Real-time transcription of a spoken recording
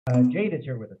Jade is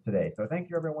here with us today. So thank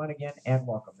you everyone again and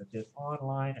welcome. This is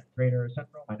Online Trader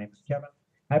Central. My name is Kevin.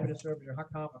 Happy to serve as your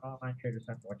HotCom and Online Trader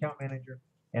Central account manager.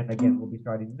 And again, we'll be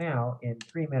starting now in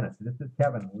 3 minutes. This is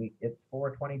Kevin. It's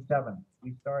 4:27.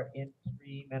 We start in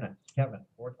 3 minutes. Kevin,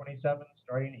 4:27,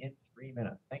 starting in 3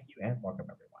 minutes. Thank you and welcome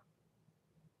everyone.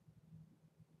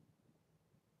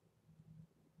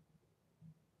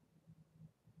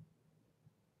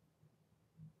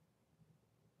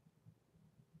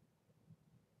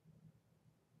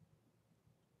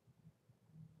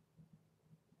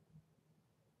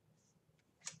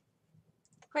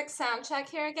 Quick sound check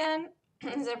here again.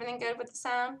 Is everything good with the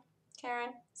sound?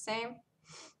 Karen, same?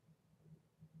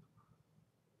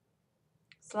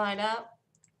 Slide up.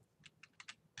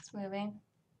 It's moving.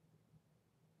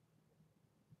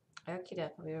 Okie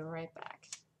doke, we'll be right back.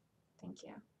 Thank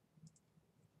you.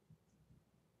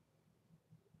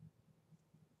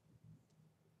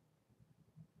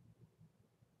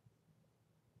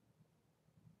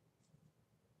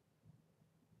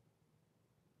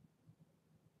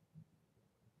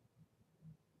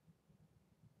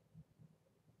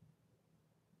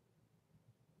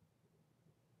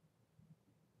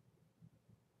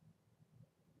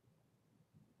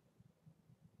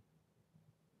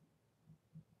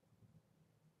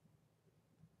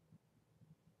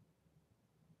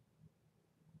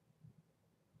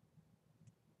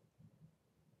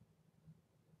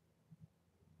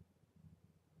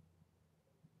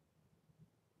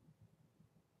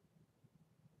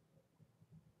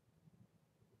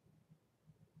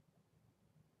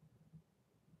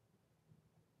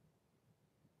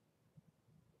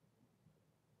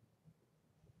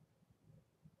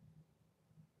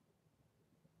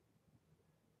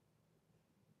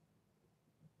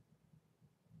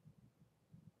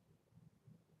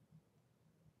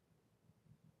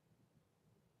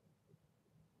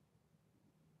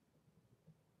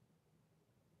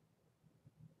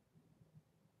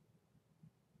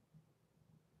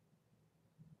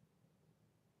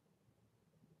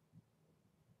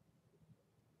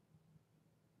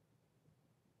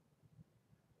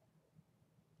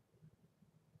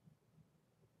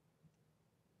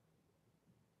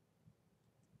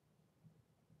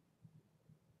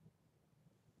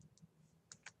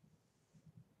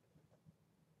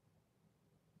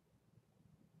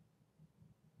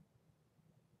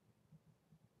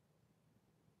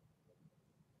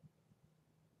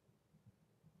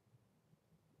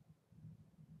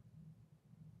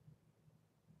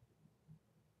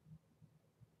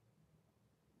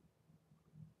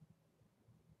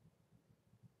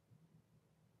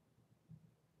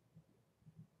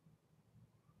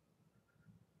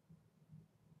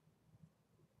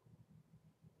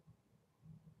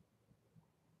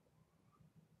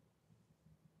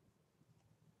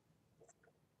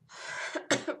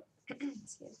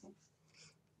 Excuse me.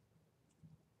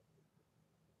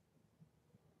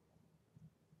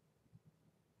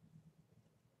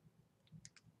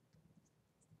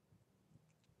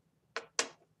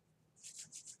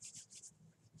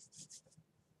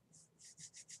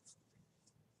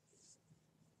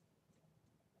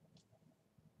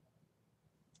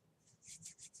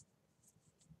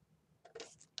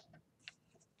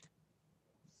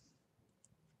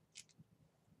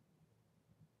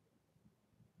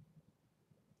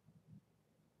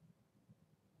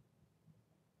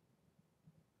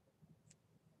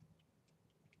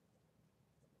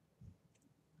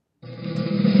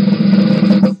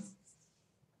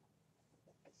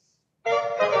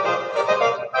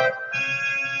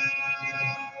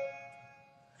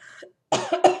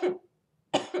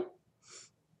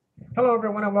 Hello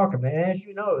everyone and welcome. And as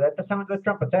you know, that's the sound of the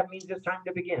trumpets. That means it's time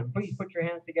to begin. Please put your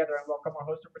hands together and welcome our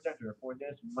host and presenter for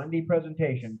this Monday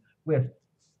presentation with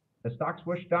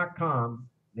thestockswoosh.com,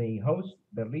 the host,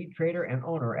 the lead trader, and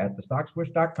owner at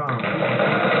thestockswoosh.com.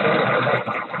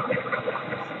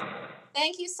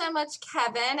 Thank you so much,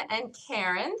 Kevin and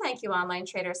Karen. Thank you, Online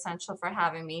Trader Central, for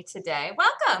having me today.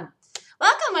 Welcome.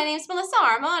 Welcome. My name is Melissa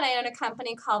Armo, and I own a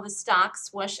company called the Stock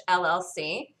Swoosh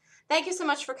LLC. Thank you so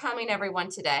much for coming, everyone,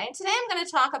 today. And today I'm going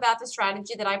to talk about the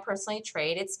strategy that I personally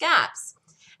trade. It's gaps.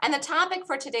 And the topic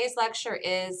for today's lecture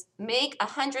is make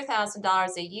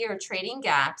 $100,000 a year trading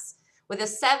gaps with a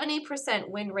 70%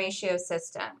 win ratio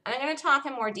system. And I'm going to talk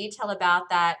in more detail about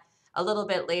that a little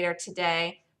bit later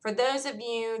today. For those of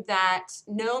you that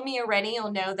know me already,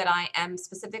 you'll know that I am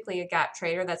specifically a gap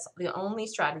trader. That's the only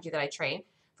strategy that I trade.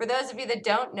 For those of you that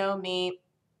don't know me,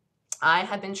 I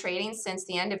have been trading since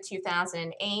the end of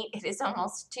 2008. It is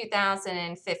almost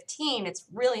 2015. It's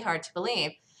really hard to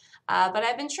believe. But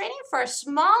I've been trading for a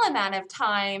small amount of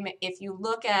time if you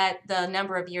look at the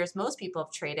number of years most people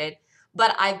have traded.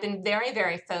 but I've been very,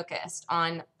 very focused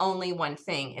on only one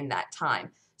thing in that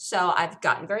time. So I've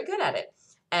gotten very good at it.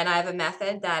 And I have a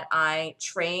method that I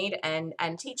trade and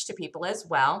teach to people as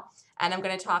well. And I'm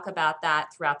going to talk about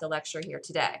that throughout the lecture here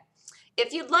today.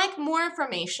 If you'd like more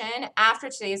information after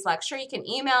today's lecture, you can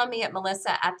email me at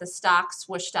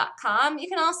melissa@thestockswoosh.com. You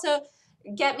can also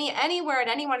get me anywhere at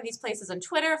any one of these places on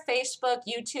Twitter, Facebook,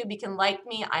 YouTube. You can like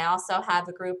me. I also have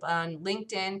a group on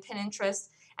LinkedIn, Pinterest,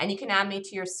 and you can add me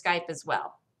to your Skype as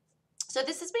well. So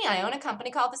this is me. I own a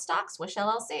company called The Stock Swoosh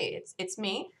LLC. It's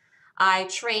me. I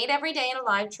trade every day in a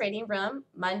live trading room,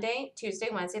 Monday, Tuesday,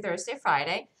 Wednesday, Thursday,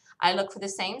 Friday. I look for the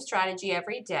same strategy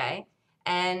every day.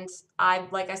 And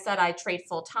like I said, I trade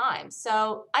full time.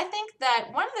 So I think that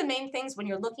one of the main things when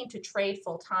you're looking to trade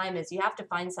full time is you have to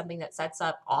find something that sets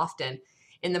up often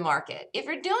in the market. If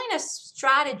you're doing a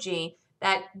strategy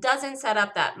that doesn't set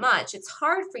up that much, it's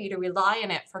hard for you to rely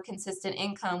on it for consistent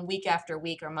income week after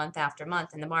week or month after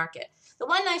month in the market. The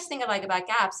one nice thing I like about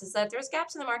gaps is that there's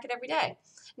gaps in the market every day.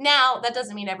 Now, that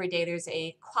doesn't mean every day there's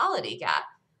a quality gap.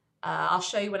 I'll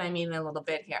show you what I mean in a little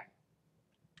bit here.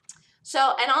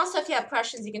 So, and also if you have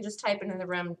questions, you can just type it in the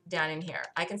room down in here.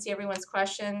 I can see everyone's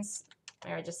questions.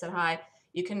 Mary just said hi.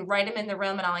 You can write them in the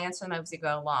room and I'll answer them as we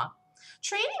go along.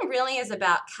 Trading really is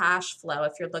about cash flow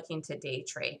if you're looking to day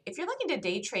trade. If you're looking to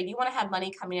day trade, you want to have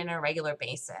money coming in on a regular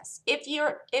basis. If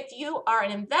you are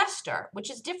an investor,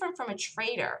 which is different from a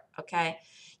trader, okay,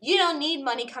 you don't need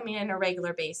money coming in on a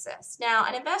regular basis. Now,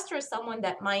 an investor is someone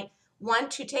that might want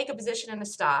to take a position in a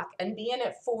stock and be in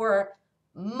it for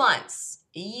months,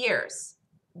 years.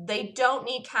 They don't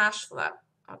need cash flow,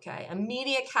 okay,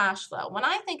 immediate cash flow. When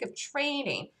I think of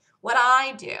trading, what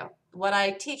I do, what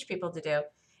I teach people to do,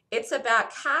 it's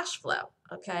about cash flow,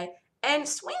 okay? And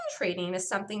swing trading is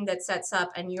something that sets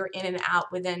up and you're in and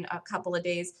out within a couple of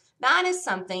days. That is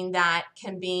something that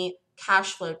can be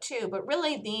cash flow too, but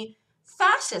really the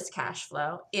fastest cash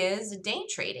flow is day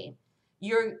trading.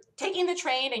 You're taking the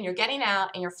trade and you're getting out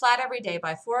and you're flat every day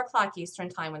by 4 o'clock Eastern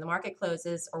time when the market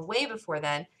closes or way before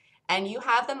then, and you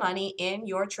have the money in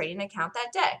your trading account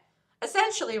that day.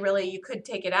 Essentially, really, you could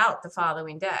take it out the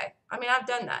following day. I mean, I've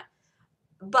done that.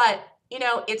 But, you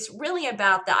know, it's really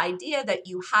about the idea that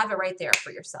you have it right there for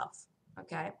yourself,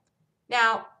 okay?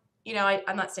 Now, you know,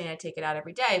 I'm not saying I take it out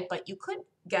every day, but you could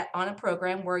get on a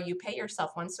program where you pay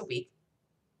yourself once a week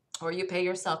or you pay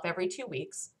yourself every 2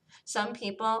 weeks. Some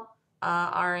people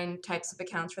are in types of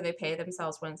accounts where they pay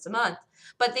themselves once a month.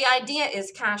 But the idea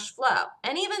is cash flow.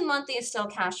 And even monthly is still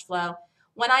cash flow.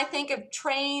 When I think of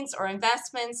trades or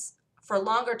investments for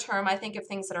longer term, I think of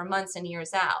things that are months and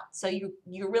years out. So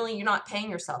you're not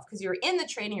paying yourself because you're in the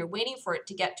trade and you're waiting for it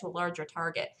to get to a larger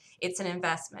target. It's an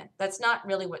investment. That's not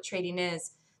really what trading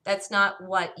is. That's not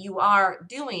what you are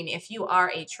doing if you are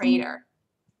a trader.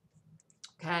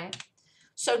 Okay?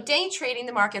 So day trading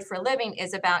the market for a living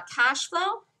is about cash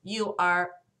flow. You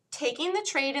are taking the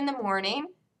trade in the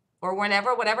morning or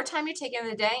whatever time you're taking in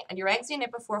the day, and you're exiting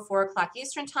it before 4 o'clock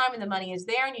Eastern time and the money is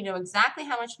there and you know exactly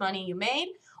how much money you made.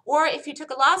 Or if you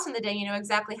took a loss in the day, you know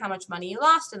exactly how much money you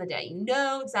lost in the day. You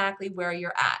know exactly where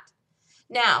you're at.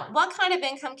 Now, what kind of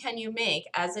income can you make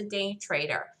as a day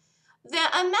trader? The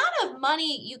amount of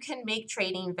money you can make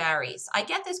trading varies. I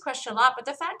get this question a lot, but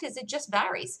the fact is it just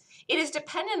varies. It is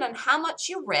dependent on how much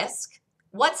you risk,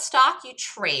 what stock you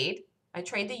trade. I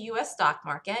trade the U.S. stock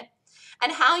market,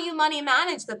 and how you money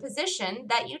manage the position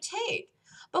that you take.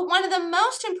 But one of the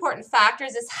most important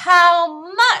factors is how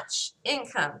much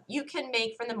income you can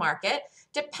make from the market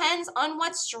depends on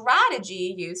what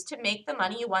strategy you use to make the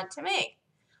money you want to make.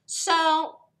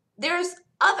 So there's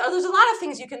a lot of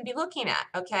things you can be looking at,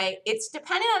 okay? It's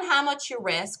depending on how much you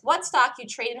risk, what stock you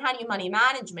trade, and how do you money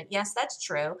management. Yes, that's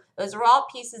true. Those are all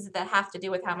pieces that have to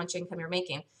do with how much income you're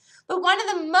making. But one of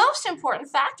the most important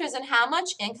factors in how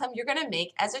much income you're going to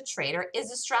make as a trader is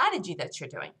the strategy that you're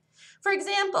doing. For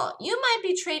example, you might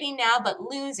be trading now but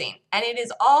losing, and it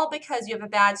is all because you have a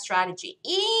bad strategy.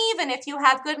 Even if you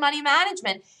have good money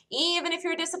management, even if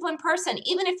you're a disciplined person,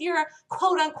 even if you're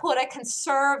quote unquote a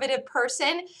conservative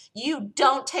person, you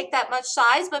don't take that much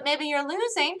size, but maybe you're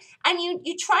losing and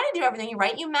you try to do everything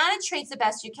right. You manage trades the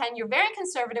best you can. You're very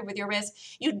conservative with your risk.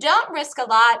 You don't risk a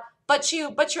lot, but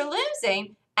you're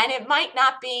losing. And it might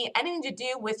not be anything to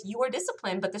do with your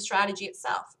discipline, but the strategy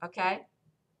itself, okay?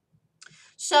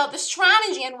 So the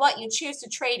strategy and what you choose to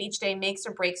trade each day makes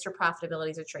or breaks your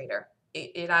profitability as a trader.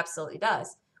 It absolutely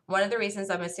does. One of the reasons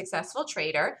I'm a successful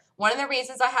trader, one of the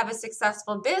reasons I have a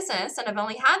successful business, and I've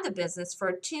only had the business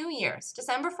for 2 years.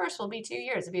 December 1st will be 2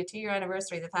 years. It'll be a 2-year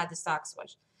anniversary that I've had the Stock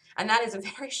Swoosh. And that is a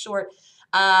very short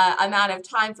amount of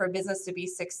time for a business to be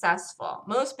successful.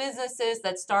 Most businesses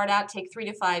that start out take 3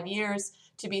 to 5 years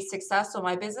to be successful.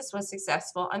 My business was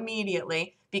successful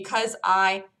immediately because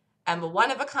I am a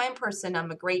one-of-a-kind person.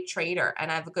 I'm a great trader,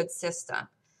 and I have a good system.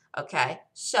 Okay,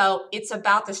 so it's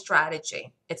about the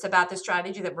strategy. It's about the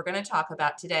strategy that we're going to talk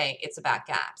about today. It's about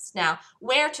gaps. Now,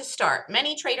 where to start?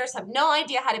 Many traders have no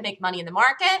idea how to make money in the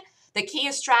market. The key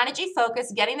is strategy,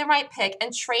 focus, getting the right pick,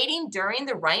 and trading during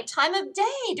the right time of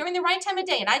day. During the right time of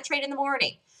day, and I trade in the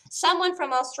morning. Someone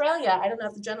from Australia, I don't know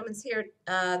if the gentleman's here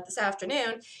this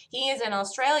afternoon, he is in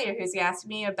Australia, who's asking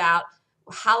me about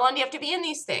how long do you have to be in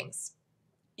these things?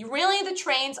 Really, the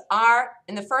trades are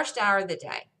in the first hour of the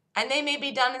day. And they may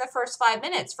be done in the first 5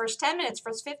 minutes, first 10 minutes,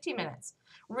 first 15 minutes.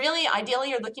 Really, ideally,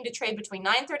 you're looking to trade between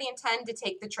 9:30 and 10 to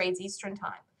take the trades Eastern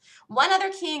time. One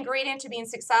other key ingredient to being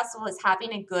successful is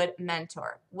having a good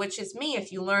mentor, which is me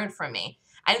if you learn from me.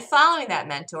 And following that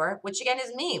mentor, which again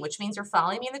is me, which means you're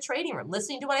following me in the trading room,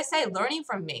 listening to what I say, learning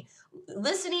from me,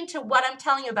 listening to what I'm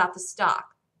telling you about the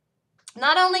stock.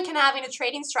 Not only can having a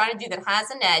trading strategy that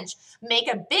has an edge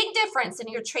make a big difference in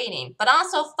your trading, but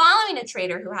also following a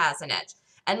trader who has an edge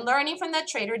and learning from that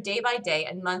trader day by day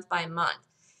and month by month.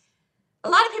 A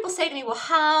lot of people say to me, well,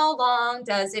 how long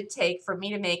does it take for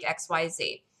me to make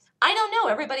XYZ? I don't know.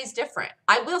 Everybody's different.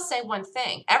 I will say one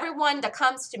thing. Everyone that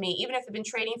comes to me, even if they've been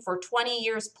trading for 20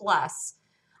 years plus,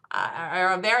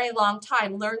 or a very long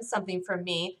time, learn something from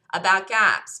me about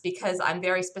gaps because I'm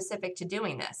very specific to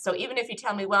doing this. So even if you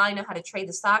tell me, well, I know how to trade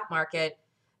the stock market,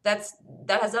 that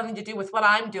has nothing to do with what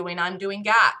I'm doing. I'm doing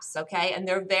gaps, okay? And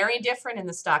they're very different in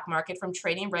the stock market from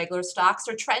trading regular stocks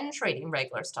or trend trading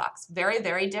regular stocks. Very,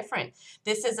 very different.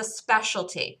 This is a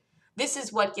specialty. This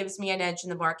is what gives me an edge in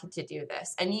the market to do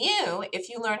this. And you, if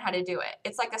you learn how to do it,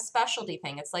 it's like a specialty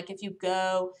thing. It's like if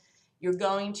you're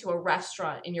going to a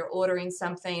restaurant and you're ordering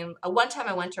something. One time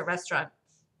I went to a restaurant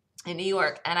in New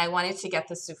York and I wanted to get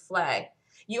the souffle.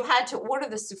 You had to order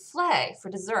the souffle for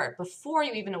dessert before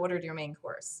you even ordered your main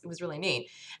course. It was really neat.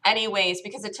 Anyways,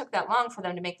 because it took that long for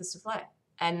them to make the souffle.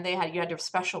 And you had to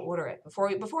special order it. Before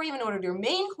you even ordered your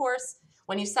main course,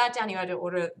 when you sat down, you had to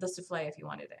order the souffle if you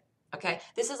wanted it. Okay?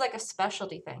 This is like a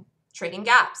specialty thing. Trading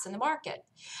gaps in the market.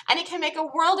 And it can make a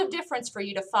world of difference for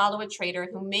you to follow a trader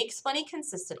who makes money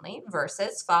consistently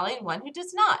versus following one who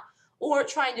does not, or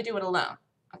trying to do it alone.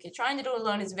 Okay, trying to do it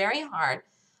alone is very hard.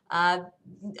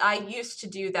 I used to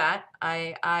do that.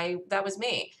 That was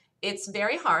me. It's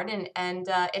very hard and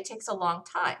it takes a long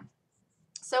time.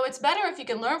 So it's better if you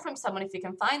can learn from someone, if you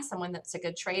can find someone that's a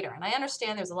good trader. And I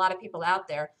understand there's a lot of people out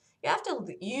there. You have to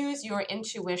use your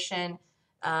intuition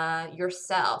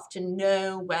yourself to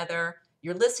know whether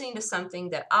you're listening to something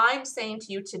that I'm saying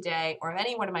to you today or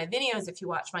any one of my videos, if you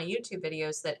watch my YouTube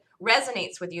videos, that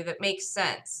resonates with you, that makes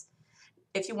sense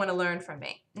if you want to learn from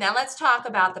me. Now let's talk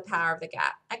about the power of the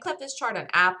gap. I clipped this chart on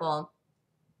Apple.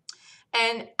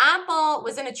 And Apple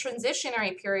was in a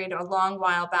transitionary period a long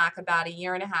while back, about 1.5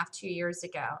 years, 2 years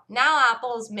ago. Now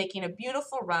Apple is making a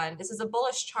beautiful run. This is a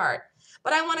bullish chart.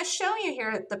 But I want to show you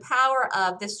here the power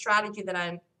of this strategy that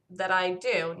I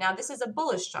do. Now this is a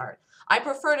bullish chart. I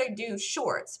prefer to do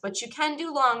shorts, but you can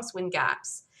do longs when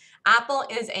gaps. Apple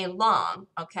is a long,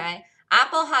 okay?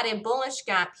 Apple had a bullish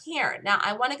gap here. Now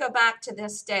I want to go back to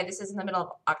this day. This is in the middle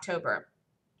of October.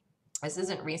 This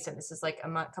isn't recent. This is like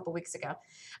a couple weeks ago.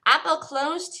 Apple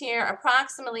closed here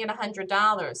approximately at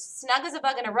 $100, snug as a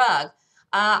bug in a rug,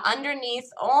 underneath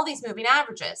all these moving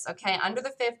averages, okay? Under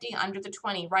the 50, under the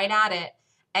 20, right at it,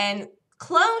 and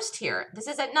closed here. This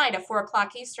is at night at 4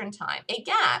 o'clock Eastern time. A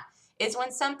gap is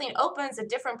when something opens a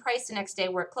different price the next day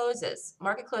where it closes.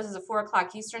 Market closes at 4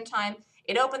 o'clock Eastern time.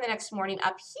 It opened the next morning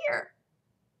up here,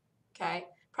 okay?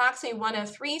 Approximately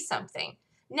 103 something.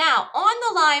 Now, on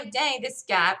the live day, this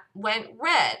gap went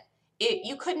red.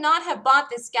 You could not have bought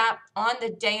this gap on the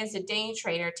day as a day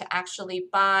trader to actually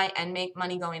buy and make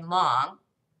money going long.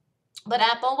 But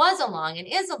Apple was a long and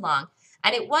is a long.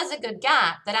 And it was a good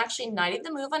gap that actually knighted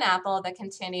the move on Apple that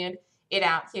continued it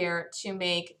out here to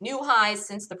make new highs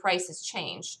since the price has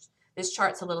changed. This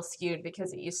chart's a little skewed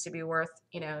because it used to be worth,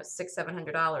 $600,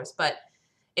 $700. But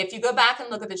if you go back and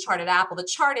look at the chart at Apple, the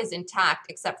chart is intact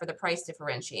except for the price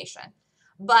differentiation.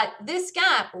 But this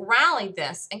gap rallied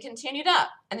this and continued up.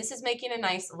 And this is making a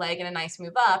nice leg and a nice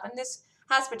move up. And this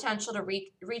has potential to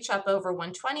reach up over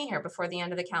 120 here before the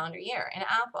end of the calendar year in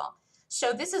Apple.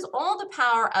 So this is all the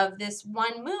power of this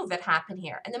one move that happened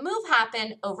here. And the move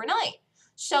happened overnight.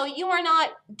 So you are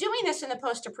not doing this in the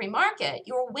post or pre-market.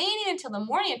 You're waiting until the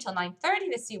morning, until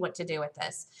 9:30 to see what to do with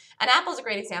this. And Apple's a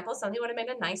great example. Somebody would have made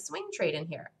a nice swing trade in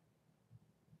here.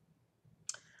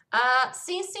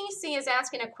 CCC is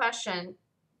asking a question.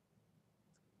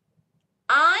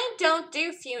 I don't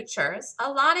do futures.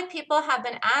 A lot of people have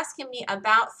been asking me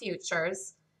about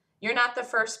futures. You're not the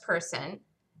first person.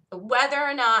 Whether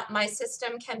or not my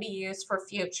system can be used for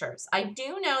futures. I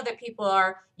do know that people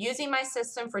are using my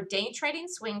system for day trading,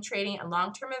 swing trading, and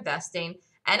long-term investing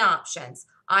and options.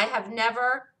 I have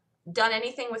never done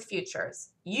anything with futures.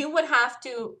 You would have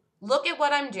to look at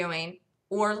what I'm doing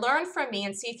or learn from me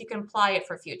and see if you can apply it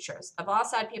for futures. I've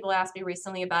also had people ask me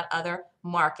recently about other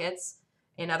markets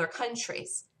in other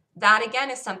countries. That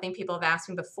again is something people have asked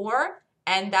me before,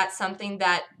 and that's something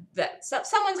that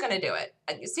someone's going to do it.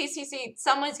 CCC,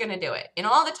 someone's going to do it. In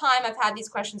all the time I've had these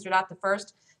questions, you're not the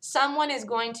first. Someone is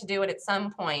going to do it at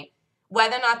some point.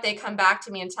 Whether or not they come back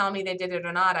to me and tell me they did it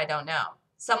or not, I don't know.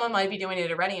 Someone might be doing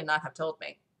it already and not have told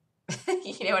me.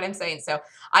 You know what I'm saying? So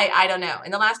I don't know.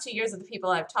 In the last 2 years of the people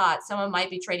I've taught, someone might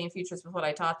be trading futures with what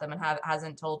I taught them and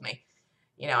hasn't told me.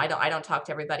 You know, I don't talk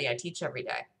to everybody I teach every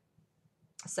day.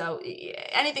 So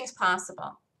anything's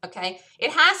possible. Okay,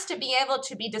 it has to be able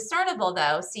to be discernible,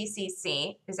 though.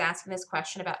 CCC is asking this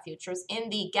question about futures in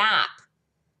the gap.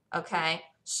 Okay,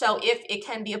 so if it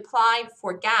can be applied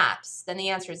for gaps, then the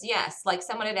answer is yes. Like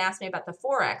someone had asked me about the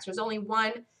Forex. There's only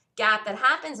one gap that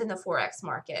happens in the Forex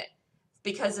market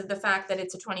because of the fact that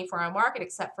it's a 24-hour market,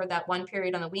 except for that one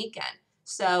period on the weekend.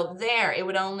 So there, it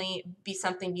would only be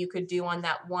something you could do on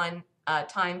that one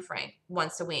time frame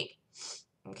once a week.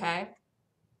 Okay.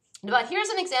 But here's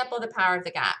an example of the power of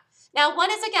the gap. Now, what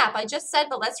is a gap? I just said,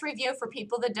 but let's review for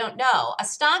people that don't know. A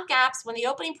stock gaps when the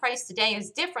opening price today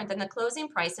is different than the closing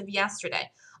price of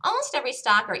yesterday. Almost every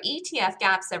stock or ETF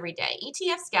gaps every day.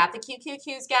 ETFs gap, the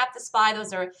QQQs gap, the SPY,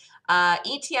 those are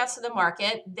ETFs of the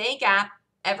market. They gap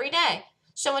every day.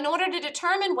 So in order to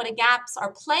determine what gaps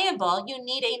are playable, you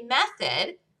need a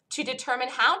method to determine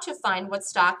how to find what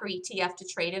stock or ETF to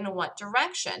trade in and what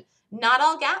direction. Not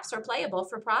all gaps are playable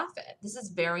for profit. This is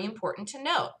very important to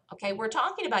note. Okay, we're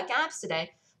talking about gaps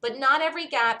today, but not every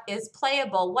gap is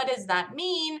playable. What does that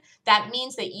mean? That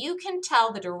means that you can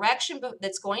tell the direction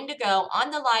that's going to go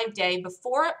on the live day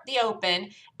before the open,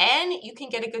 and you can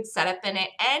get a good setup in it,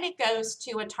 and it goes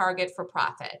to a target for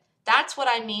profit. That's what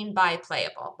I mean by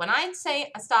playable. When I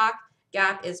say a stock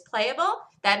gap is playable,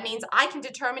 that means I can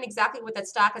determine exactly what that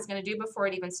stock is going to do before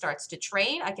it even starts to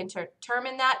trade. I can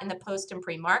determine that in the post and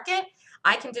pre-market.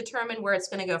 I can determine where it's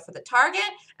going to go for the target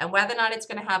and whether or not it's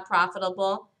going to have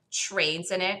profitable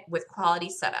trades in it with quality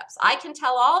setups. I can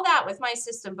tell all that with my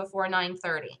system before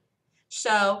 9:30.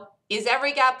 So is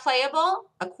every gap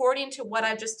playable? According to what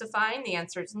I've just defined, the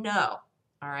answer is no.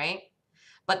 All right.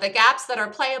 But the gaps that are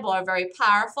playable are very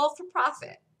powerful for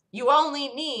profit. You only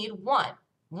need one.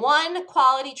 One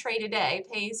quality trade a day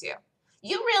pays you.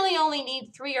 You really only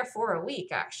need 3 or 4 a week,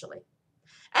 actually.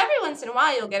 Every once in a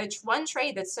while, you'll get one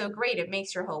trade that's so great it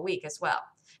makes your whole week as well.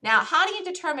 Now, how do you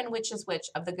determine which is which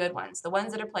of the good ones, the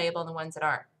ones that are playable and the ones that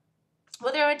aren't?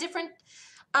 Well, are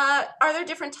there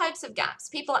different types of gaps?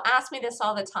 People ask me this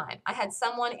all the time. I had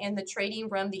someone in the trading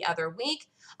room the other week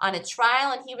on a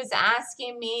trial, and he was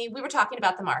asking me, we were talking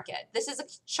about the market. This is a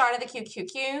chart of the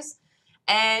QQQs.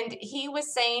 And he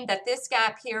was saying that this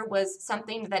gap here was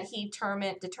something that he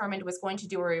determined was going to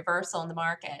do a reversal in the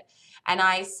market. And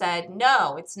I said,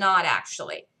 no, it's not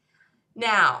actually.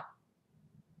 Now,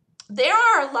 there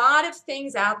are a lot of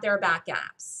things out there about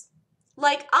gaps.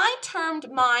 Like I termed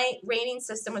my rating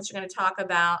system, which we're going to talk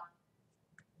about,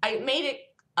 I made it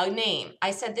a name.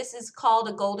 I said this is called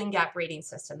a golden gap rating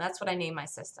system. That's what I named my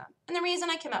system. And the reason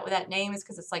I came up with that name is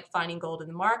because it's like finding gold in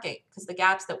the market, because the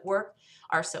gaps that work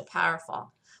are so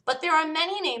powerful. But there are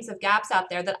many names of gaps out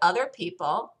there that other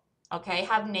people, okay,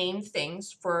 have named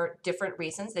things for different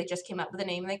reasons. They just came up with a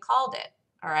name and they called it.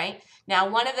 All right. Now,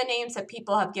 one of the names that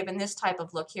people have given this type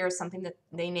of look here is something that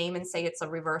they name and say it's a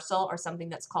reversal, or something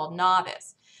that's called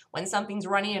novice. When something's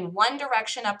running in one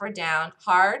direction up or down,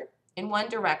 hard in one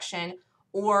direction,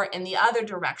 or in the other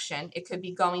direction, it could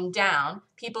be going down.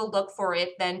 People look for it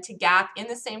then to gap in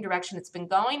the same direction it's been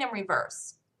going and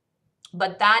reverse.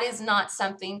 But that is not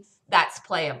something that's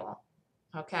playable,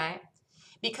 okay?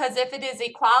 Because if it is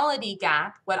a quality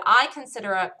gap, what I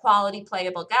consider a quality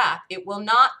playable gap, it will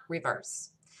not reverse.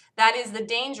 That is the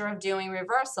danger of doing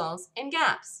reversals in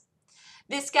gaps.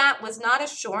 This gap was not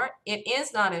as short. It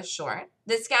is not as short.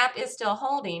 This gap is still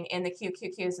holding in the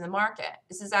QQQs in the market.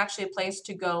 This is actually a place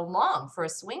to go long for a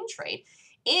swing trade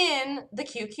in the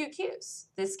QQQs.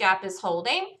 This gap is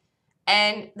holding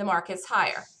and the market's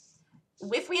higher.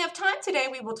 If we have time today,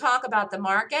 we will talk about the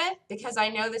market, because I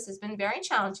know this has been very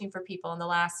challenging for people in the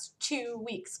last 2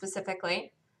 weeks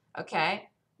specifically, okay?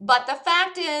 But the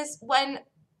fact is, when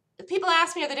people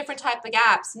ask me are the different type of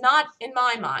gaps, not in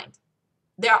my mind.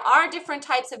 There are different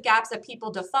types of gaps that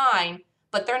people define,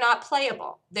 but they're not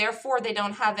playable. Therefore, they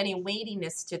don't have any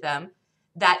weightiness to them.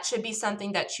 That should be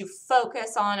something that you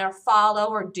focus on or follow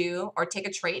or do or take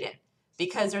a trade in,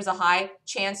 because there's a high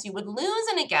chance you would lose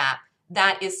in a gap.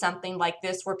 That is something like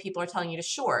this where people are telling you to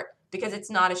short, because it's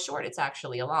not a short, it's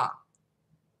actually a long.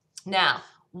 Now,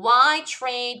 why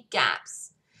trade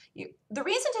gaps? The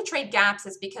reason to trade gaps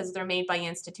is because they're made by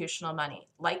institutional money,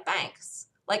 like banks,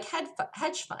 like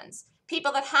hedge funds,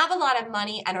 people that have a lot of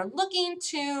money and are looking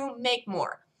to make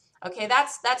more. Okay,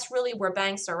 that's really where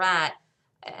banks are at.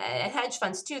 And hedge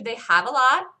funds too, they have a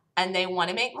lot and they want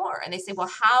to make more. And they say,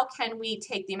 well, how can we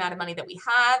take the amount of money that we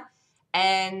have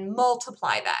and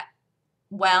multiply that?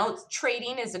 Well,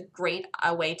 trading is a great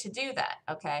way to do that,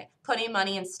 okay? Putting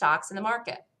money in stocks in the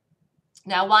market.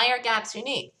 Now, why are gaps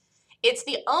unique? It's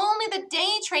the day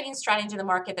trading strategy in the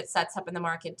market that sets up in the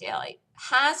market daily,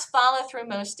 has follow through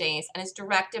most days, and is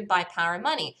directed by power and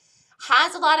money.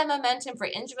 Has a lot of momentum for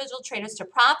individual traders to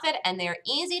profit, and they're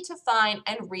easy to find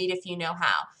and read if you know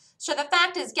how. So the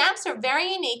fact is, gaps are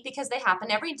very unique because they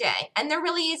happen every day, and they're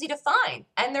really easy to find,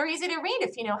 and they're easy to read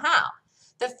if you know how.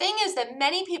 The thing is that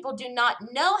many people do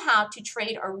not know how to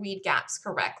trade or read gaps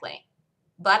correctly.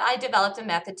 But I developed a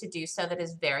method to do so that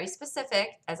is very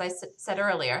specific, as I said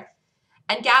earlier.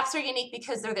 And gaps are unique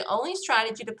because they're the only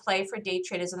strategy to play for day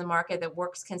traders in the market that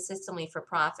works consistently for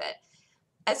profit.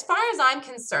 As far as I'm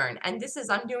concerned, and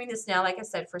I'm doing this now, like I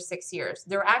said, for 6 years,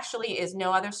 there actually is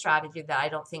no other strategy that I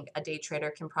don't think a day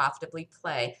trader can profitably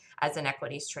play as an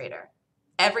equities trader.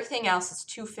 Everything else is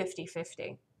too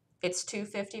 50-50. It's too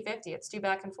 50-50. It's too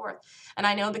back and forth. And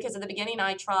I know because at the beginning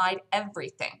I tried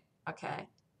everything, okay?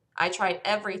 I tried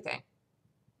everything.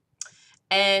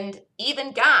 And even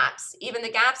the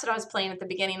gaps that I was playing at the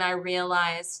beginning, I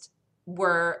realized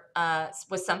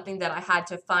was something that I had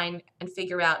to find and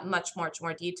figure out in much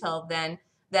more detail than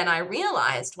I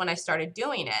realized when I started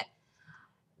doing it.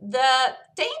 The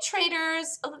day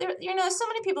traders, so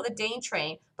many people that day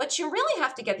trade, but you really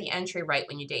have to get the entry right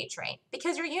when you day trade,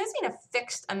 because you're using a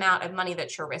fixed amount of money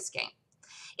that you're risking.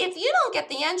 If you don't get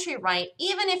the entry right,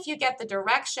 even if you get the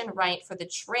direction right for the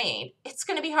trade, it's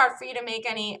going to be hard for you to make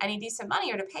any decent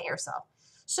money or to pay yourself.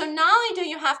 So not only do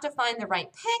you have to find the right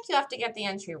pick, you have to get the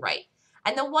entry right.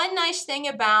 And the one nice thing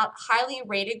about highly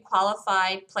rated,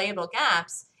 qualified, playable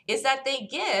gaps is that they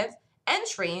give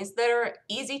entries that are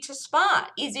easy to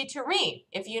spot, easy to read,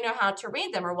 if you know how to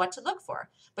read them or what to look for.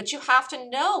 But you have to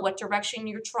know what direction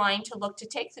you're trying to look to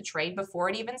take the trade before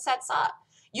it even sets up.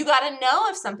 You got to know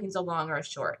if something's a long or a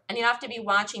short, and you have to be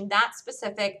watching that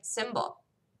specific symbol.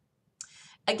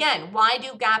 Again, why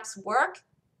do gaps work?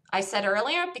 I said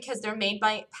earlier, because they're made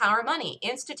by power money,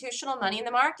 institutional money in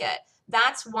the market.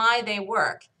 That's why they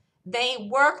work. They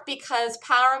work because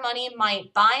power money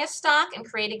might buy a stock and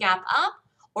create a gap up,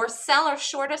 or sell or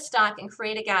short a stock and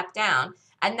create a gap down.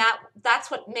 And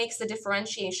that's what makes the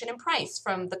differentiation in price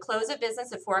from the close of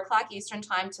business at 4 o'clock Eastern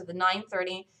time to the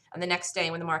 9:30 and the next day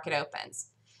when the market opens.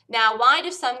 Now, why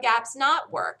do some gaps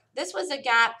not work? This was a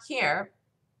gap here.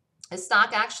 The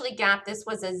stock actually gapped. This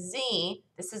was a Z.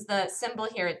 This is the symbol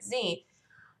here at Z.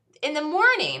 In the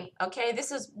morning, okay, this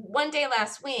was one day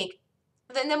last week.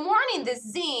 In the morning, this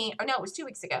Z, or no, it was 2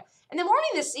 weeks ago. In the morning,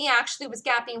 the Z actually was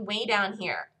gapping way down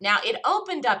here. Now, it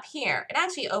opened up here. It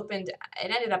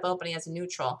ended up opening as a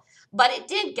neutral. But it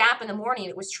did gap in the morning.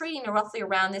 It was trading roughly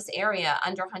around this area,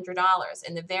 under $100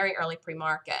 in the very early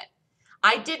pre-market.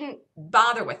 I didn't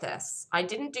bother with this. I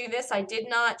didn't do this. I did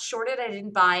not short it. I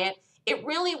didn't buy it. It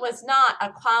really was not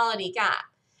a quality gap.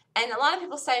 And a lot of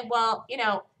people say, well,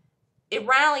 it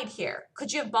rallied here.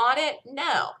 Could you have bought it?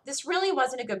 No, this really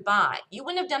wasn't a good buy. You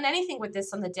wouldn't have done anything with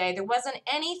this on the day. There wasn't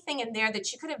anything in there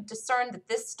that you could have discerned that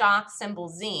this stock symbol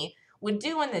Z would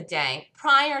do in the day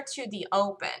prior to the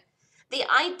open. The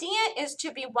idea is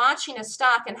to be watching a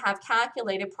stock and have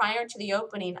calculated prior to the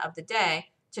opening of the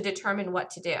day to determine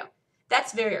what to do.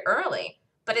 That's very early,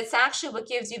 but it's actually what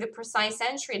gives you the precise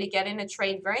entry to get in a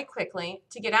trade very quickly,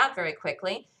 to get out very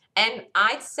quickly. And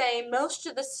I'd say most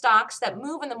of the stocks that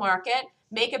move in the market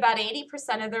make about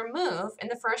 80% of their move in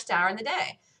the first hour in the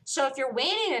day. So if you're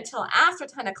waiting until after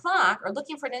 10 o'clock or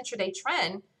looking for an intraday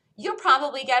trend, you're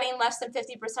probably getting less than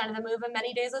 50% of the move, and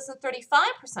many days less than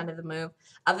 35% of the move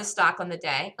of the stock on the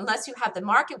day, unless you have the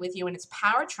market with you and it's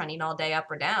power trending all day up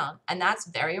or down. And that's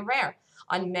very rare.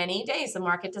 On many days, the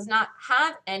market does not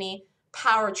have any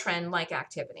power trend-like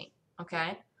activity,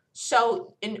 okay?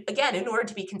 So, again, in order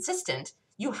to be consistent,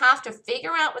 you have to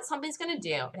figure out what something's going to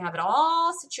do and have it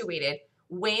all situated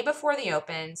way before the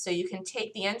open so you can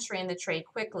take the entry in the trade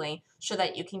quickly so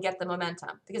that you can get the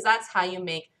momentum, because that's how you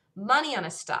make money on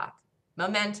a stock,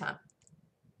 momentum.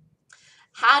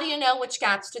 How do you know which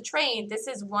gaps to trade? This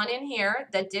is one in here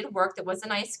that did work. That was a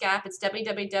nice gap. It's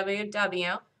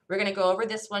WWWW. We're going to go over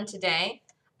this one today.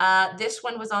 This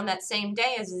one was on that same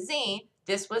day as Z.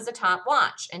 This was a top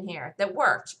watch in here that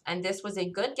worked. And this was a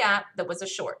good gap that was a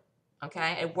short.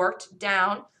 Okay, it worked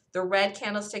down. The red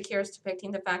candlestick here is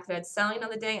depicting the fact that it's selling on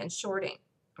the day and shorting.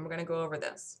 And we're going to go over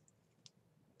this.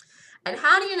 And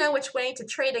how do you know which way to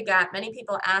trade a gap? Many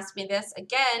people ask me this.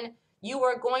 Again, you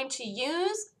are going to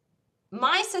use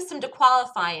my system to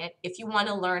qualify it if you want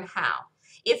to learn how.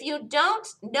 If you don't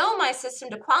know my system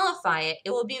to qualify it,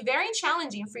 it will be very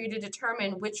challenging for you to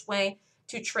determine which way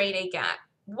to trade a gap.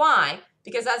 Why?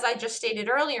 Because as I just stated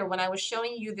earlier when I was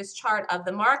showing you this chart of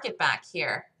the market back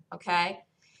here, okay,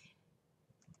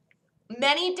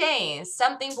 many days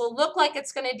something will look like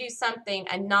it's going to do something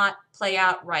and not play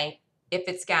out right if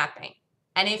it's gapping.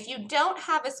 And if you don't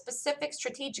have a specific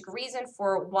strategic reason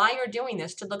for why you're doing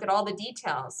this, to look at all the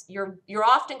details, you're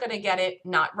often going to get it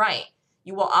not right.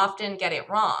 You will often get it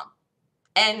wrong.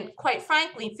 And quite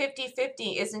frankly,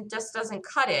 50-50 just doesn't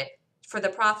cut it for the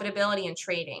profitability in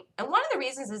trading. And one of the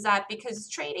reasons is that because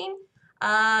trading,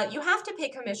 you have to pay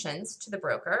commissions to the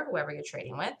broker, whoever you're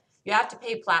trading with. You have to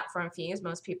pay platform fees.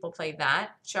 Most people play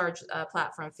that, charge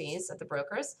platform fees at the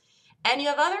brokers. And you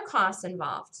have other costs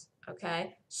involved,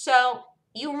 okay? So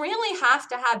you really have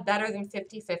to have better than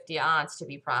 50-50 odds to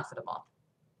be profitable.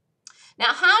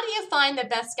 Now, how do you find the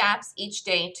best gaps each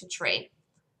day to trade?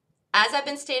 As I've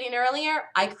been stating earlier,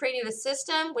 I created a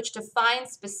system which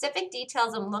defines specific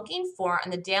details I'm looking for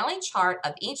on the daily chart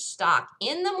of each stock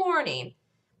in the morning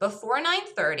before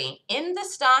 9:30 in the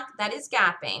stock that is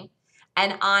gapping,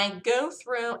 and I go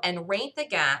through and rate the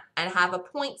gap and have a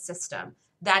point system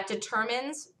that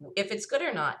determines if it's good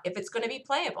or not, if it's going to be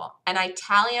playable. And I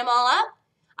tally them all up.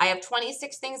 I have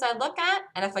 26 things I look at,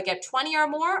 and if I get 20 or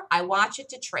more, I watch it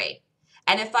to trade.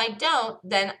 And if I don't,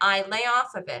 then I lay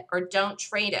off of it or don't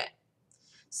trade it.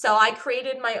 So I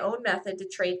created my own method to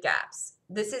trade gaps.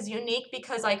 This is unique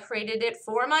because I created it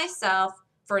for myself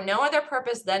for no other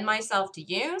purpose than myself to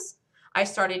use. I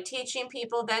started teaching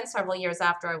people then several years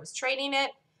after I was trading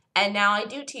it, and now I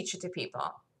do teach it to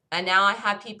people. And now I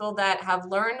have people that have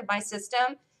learned my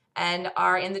system and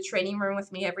are in the trading room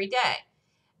with me every day.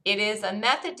 It is a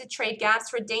method to trade gaps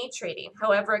for day trading.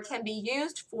 However, it can be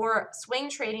used for swing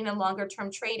trading and longer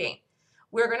term trading.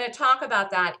 We're going to talk about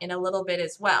that in a little bit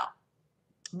as well.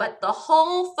 But the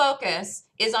whole focus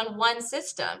is on one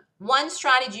system, one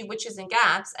strategy, which is in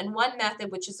gaps, and one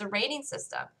method, which is a rating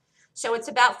system. So it's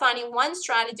about finding one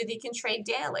strategy that you can trade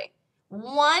daily,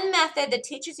 one method that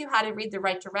teaches you how to read the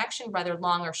right direction, whether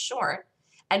long or short,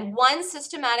 and one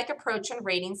systematic approach and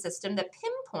rating system that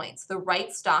pinpoints the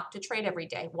right stock to trade every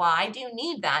day. Why do you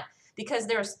need that? Because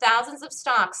there's thousands of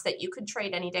stocks that you could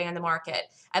trade any day in the market,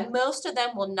 and most of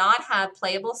them will not have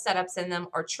playable setups in them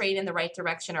or trade in the right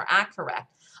direction or act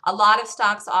correct. A lot of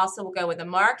stocks also will go with the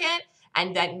market,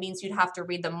 and that means you'd have to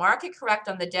read the market correct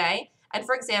on the day. And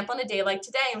for example, on a day like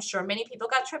today, I'm sure many people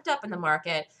got tripped up in the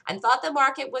market and thought the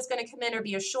market was going to come in or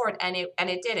be a short, and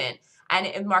it didn't. And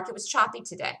the market was choppy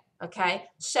today. Okay,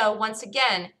 so once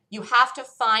again, you have to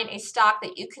find a stock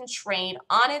that you can trade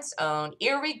on its own,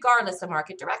 irregardless of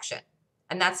market direction.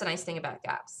 And that's the nice thing about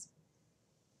gaps.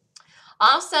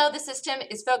 Also, the system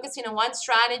is focusing on one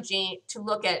strategy to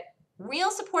look at real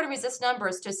support and resist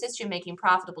numbers to assist you in making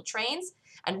profitable trades,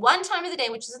 and one time of the day,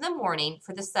 which is in the morning,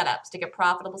 for the setups, to get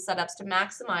profitable setups to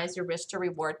maximize your risk to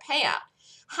reward payout.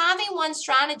 Having one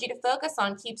strategy to focus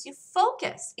on keeps you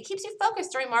focused. It keeps you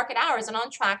focused during market hours and on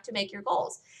track to make your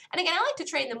goals. And again, I like to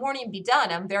trade in the morning and be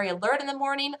done. I'm very alert in the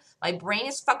morning. My brain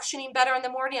is functioning better in the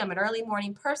morning. I'm an early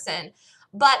morning person.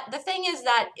 But the thing is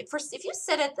that if you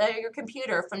sit at your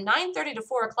computer from 9:30 to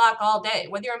 4 o'clock all day,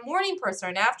 whether you're a morning person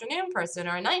or an afternoon person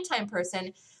or a nighttime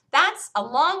person, that's a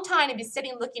long time to be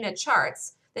sitting looking at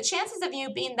charts. The chances of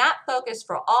you being that focused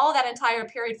for all that entire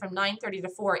period from 9:30 to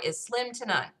 4 is slim to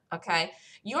none, okay?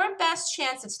 Your best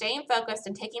chance of staying focused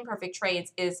and taking perfect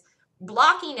trades is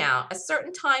blocking out a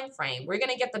certain time frame where you're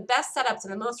going to get the best setups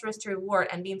and the most risk to reward,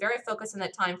 and being very focused on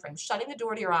that time frame, shutting the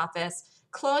door to your office,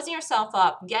 closing yourself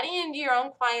up, getting into your own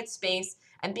quiet space,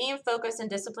 and being focused and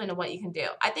disciplined on what you can do.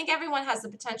 I think everyone has the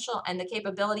potential and the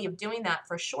capability of doing that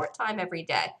for a short time every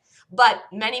day. But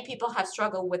many people have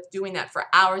struggled with doing that for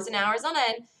hours and hours on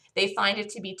end. They find it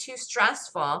to be too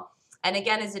stressful. And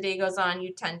again, as the day goes on,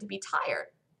 you tend to be tired.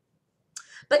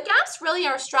 But gaps really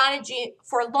are a strategy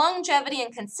for longevity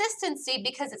and consistency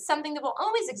because it's something that will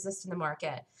always exist in the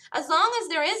market. As long as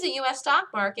there is a U.S. stock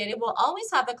market, it will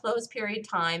always have a closed period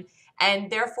time, and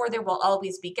therefore there will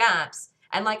always be gaps.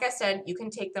 And like I said, you can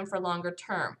take them for longer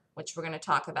term, which we're going to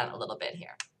talk about a little bit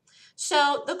here.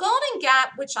 So the golden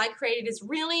gap, which I created, is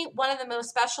really one of the most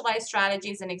specialized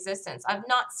strategies in existence. I've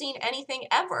not seen anything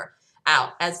ever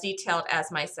out as detailed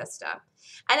as my system.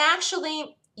 And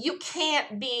actually, you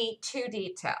can't be too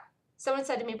detailed. Someone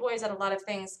said to me, boy, is that a lot of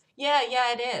things? Yeah,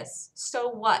 it is. So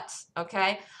what?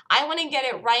 Okay. I want to get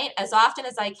it right as often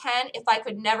as I can. If I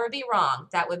could never be wrong,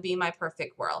 that would be my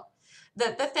perfect world.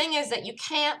 The thing is that you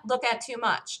can't look at too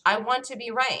much. I want to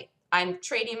be right. I'm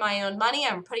trading my own money.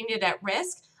 I'm putting it at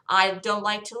risk. I don't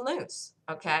like to lose,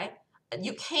 okay?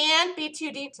 You can't be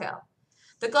too detailed.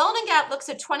 The Golden Gap looks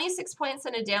at 26 points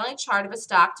in a daily chart of a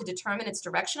stock to determine its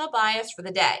directional bias for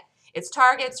the day, its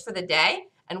targets for the day,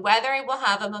 and whether it will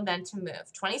have a momentum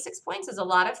move. 26 points is a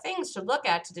lot of things to look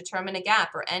at to determine a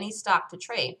gap or any stock to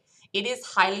trade. It is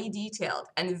highly detailed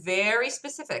and very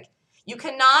specific. You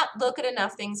cannot look at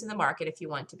enough things in the market if you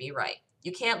want to be right.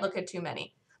 You can't look at too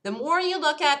many. The more you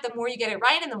look at, the more you get it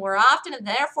right, and the more often, and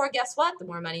therefore, guess what? The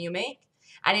more money you make.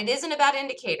 And it isn't about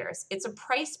indicators. It's a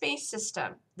price-based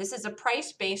system. This is a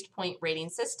price-based point rating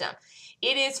system.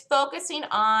 It is focusing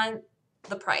on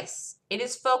the price. It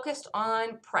is focused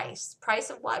on price. Price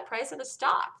of what? Price of the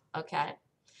stock, okay?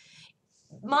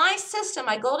 My system,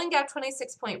 my Golden Gap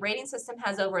 26-point rating system,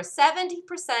 has over a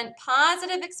 70%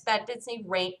 positive expectancy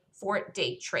rate for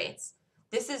day trades.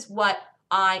 This is what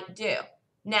I do.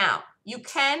 Now, you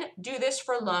can do this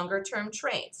for longer term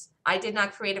trades. I did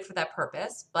not create it for that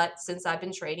purpose, but since I've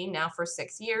been trading now for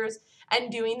 6 years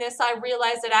and doing this, I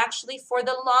realized that actually for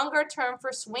the longer term,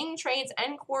 for swing trades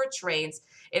and core trades,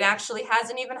 it actually has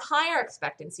an even higher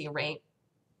expectancy rate.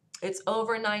 It's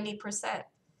over 90%.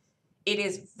 It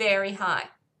is very high.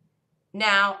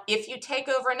 Now, if you take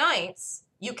overnights,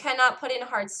 you cannot put in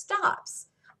hard stops.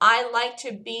 I like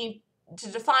to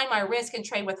define my risk and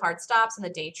trade with hard stops in the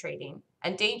day trading.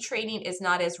 And day trading is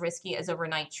not as risky as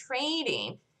overnight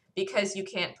trading because you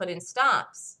can't put in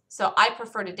stops. So I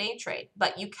prefer to day trade,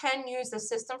 but you can use the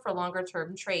system for longer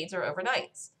term trades or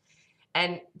overnights.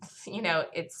 And,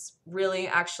 it's really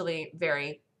actually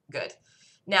very good.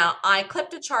 Now, I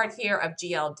clipped a chart here of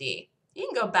GLD. You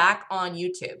can go back on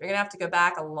YouTube. You're going to have to go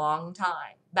back a long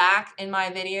time. Back in my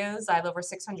videos, I have over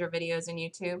 600 videos in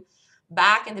YouTube.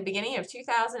 Back in the beginning of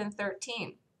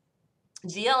 2013,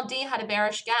 GLD had a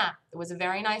bearish gap. It was a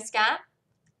very nice gap,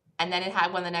 and then it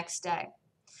had one the next day.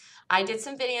 I did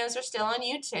some videos, they're still on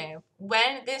YouTube.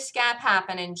 When this gap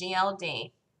happened in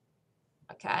GLD,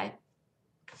 okay,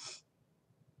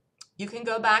 you can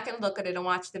go back and look at it and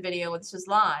watch the video. This was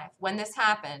live. When this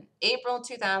happened, April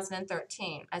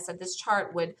 2013, I said this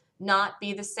chart would not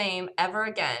be the same ever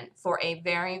again for a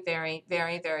very, very,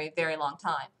 very, very, very long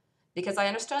time because I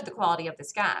understood the quality of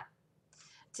this gap.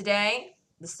 Today,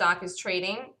 the stock is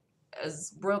trading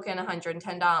as broken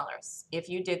 $110. If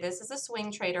you did this as a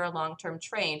swing trade or a long-term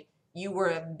trade, you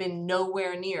would have been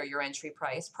nowhere near your entry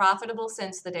price, profitable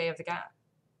since the day of the gap.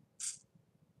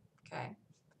 Okay.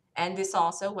 And this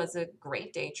also was a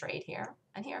great day trade here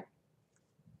and here.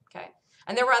 Okay.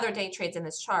 And there were other day trades in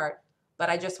this chart, but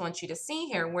I just want you to see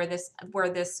here where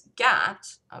this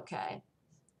gapped, okay,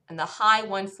 and the high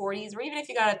 140s, or even if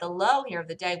you got at the low here of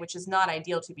the day, which is not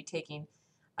ideal to be taking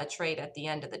a trade at the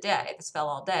end of the day. This fell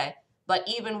all day. But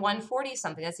even 140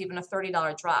 something, that's even a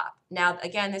 $30 drop. Now,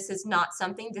 again, this is not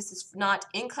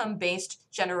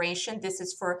income-based generation. This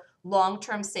is for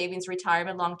long-term savings,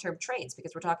 retirement, long-term trades,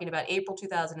 because we're talking about April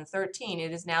 2013.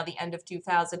 It is now the end of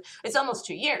 2000. It's almost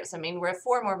 2 years. I mean, we're at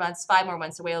 4 more months, 5 more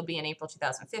months away. It'll be in April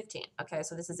 2015. Okay,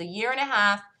 so this is a year and a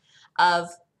half of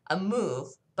a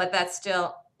move, but that's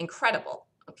still incredible.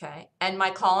 Okay, and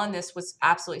my call on this was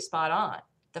absolutely spot on.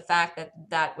 The fact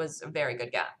that was a very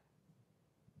good gap.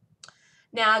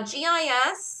 Now,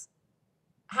 GIS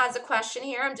has a question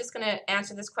here. I'm just going to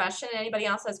answer this question. Anybody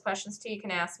else has questions too, you can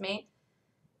ask me.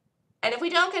 And if we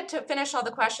don't get to finish all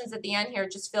the questions at the end here,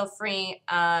 just feel free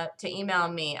to email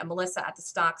me at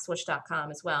melissa@thestockswoosh.com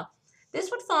as well.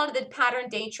 This would fall into the pattern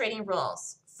day trading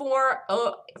rules. For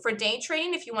day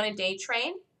trading, if you want to day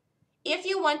trade, if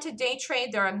you want to day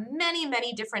trade, there are many,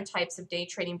 many different types of day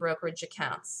trading brokerage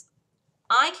accounts.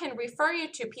 I can refer you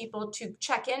to people to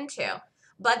check into.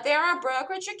 But there are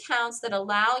brokerage accounts that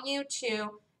allow you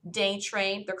to day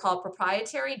trade. They're called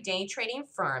proprietary day trading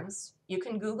firms. You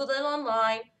can Google it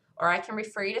online, or I can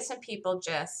refer you to some people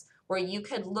just where you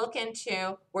could look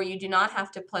into where you do not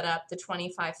have to put up the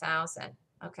 $25,000.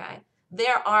 Okay.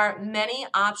 There are many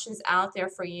options out there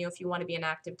for you if you want to be an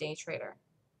active day trader.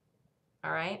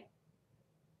 All right.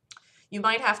 You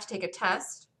might have to take a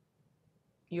test.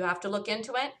 You have to look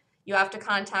into it. You have to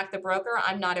contact the broker.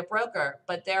 I'm not a broker,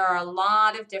 but there are a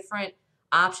lot of different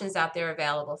options out there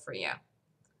available for you.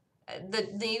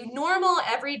 the normal,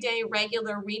 everyday,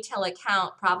 regular retail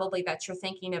account probably that you're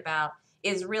thinking about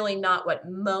is really not what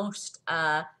most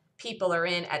people are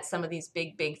in at some of these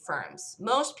big firms.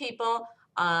 Most people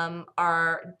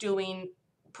are doing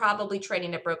probably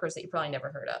trading at brokers that you probably never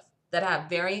heard of that have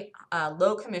very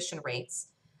low commission rates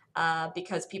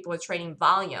because people are trading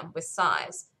volume with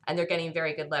size and they're getting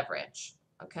very good leverage.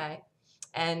 Okay.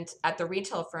 And at the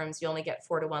retail firms, you only get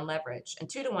 4-to-1 leverage and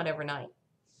 2-to-1 overnight.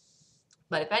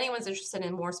 But if anyone's interested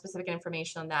in more specific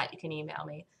information on that, you can email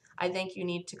me. I think you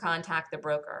need to contact the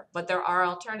broker, but there are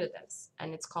alternatives,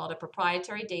 and it's called a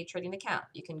proprietary day trading account.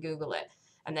 You can Google it,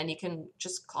 and then you can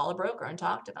just call a broker and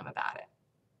talk to them about it.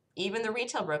 Even the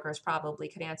retail brokers probably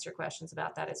could answer questions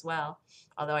about that as well,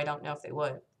 although I don't know if they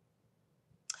would.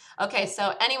 Okay,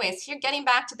 so anyways, here, getting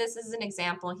back to this is an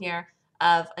example here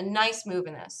of a nice move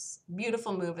in this,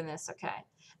 beautiful move in this, okay?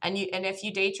 And if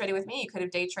you day traded with me, you could have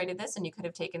day traded this and you could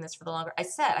have taken this for the longer. I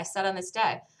said on this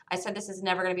day, I said this is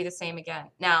never going to be the same again.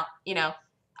 Now, you know,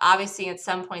 obviously at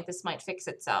some point this might fix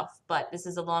itself, but this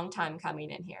is a long time coming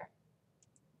in here.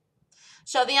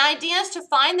 So the idea is to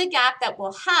find the gap that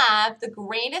will have the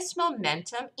greatest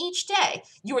momentum each day.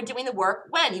 You are doing the work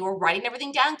when? You are writing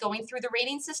everything down, going through the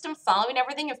rating system, following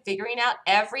everything, and figuring out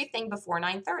everything before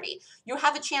 9:30. You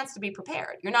have a chance to be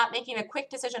prepared. You're not making a quick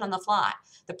decision on the fly.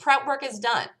 The prep work is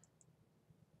done.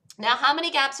 Now, how many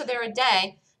gaps are there a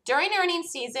day? During earnings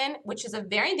season, which is a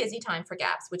very busy time for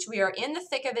gaps, which we are in the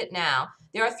thick of it now,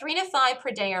 there are 3 to 5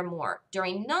 per day or more.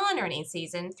 During non-earnings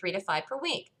season, 3 to 5 per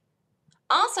week.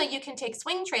 Also, you can take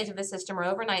swing trades with the system or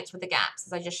overnights with the gaps,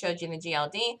 as I just showed you in the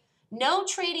GLD. No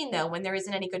trading, though, when there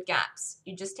isn't any good gaps.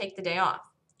 You just take the day off.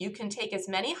 You can take as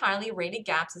many highly rated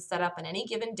gaps as set up on any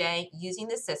given day using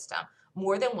the system,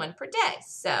 more than 1 per day.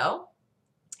 So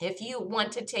if you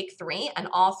want to take 3 and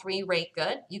all 3 rate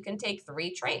good, you can take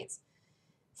 3 trades.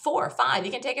 4, 5,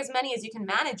 you can take as many as you can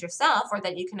manage yourself or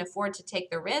that you can afford to take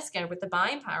the risk and with the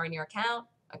buying power in your account,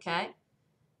 okay?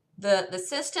 The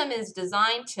system is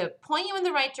designed to point you in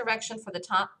the right direction for the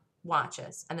top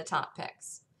watches and the top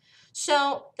picks.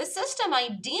 So the system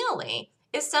ideally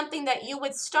is something that you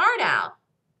would start out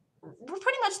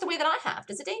pretty much the way that I have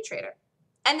as a day trader.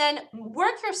 And then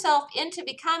work yourself into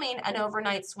becoming an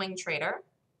overnight swing trader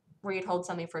where you'd hold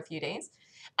something for a few days.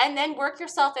 And then work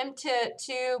yourself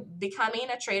into becoming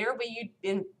a trader where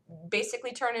you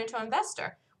basically turn into an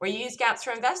investor, where you use gaps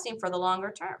for investing for the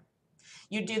longer term.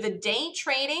 You do the day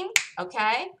trading,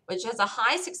 okay, which has a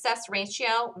high success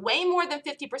ratio, way more than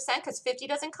 50%, because 50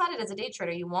 doesn't cut it as a day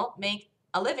trader. You won't make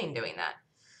a living doing that.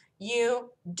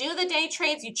 You do the day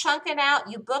trades, you chunk it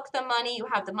out, you book the money, you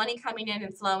have the money coming in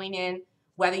and flowing in,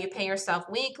 whether you pay yourself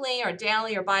weekly or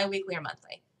daily or bi-weekly or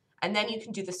monthly. And then you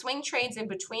can do the swing trades in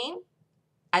between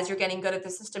as you're getting good at the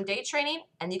system day trading,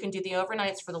 and you can do the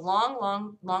overnights for the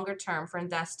longer term for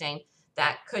investing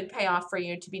that could pay off for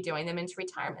you to be doing them into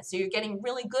retirement. So you're getting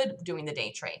really good doing the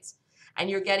day trades, and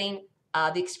you're getting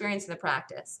the experience and the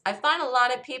practice. I find a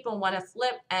lot of people want to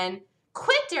flip and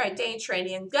quit their day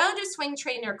trading and go to swing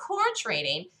trading or core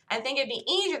trading and think it'd be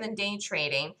easier than day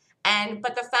trading.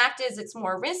 But the fact is it's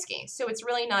more risky. So it's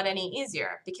really not any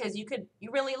easier because you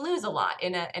really lose a lot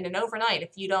in an overnight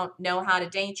if you don't know how to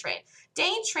day trade.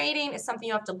 Day trading is something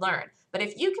you have to learn. But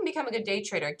if you can become a good day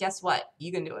trader, guess what?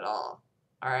 You can do it all.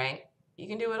 All right? You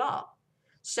can do it all.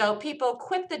 So people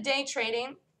quit the day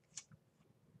trading.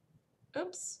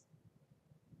 Oops.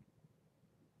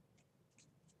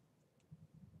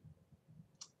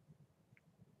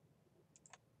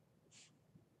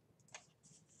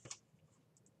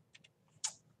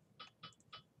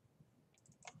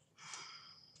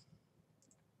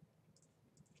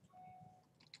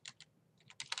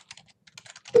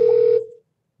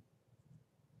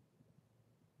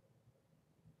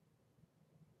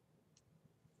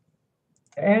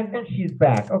 And she's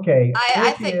back. Okay. I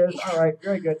Here she think- is. All right.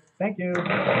 Very good. Thank you. Hang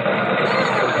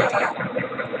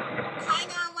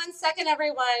on one second,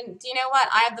 everyone. Do you know what?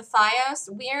 I have the FiOS.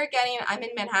 I'm in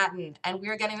Manhattan, and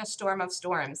we're getting a storm of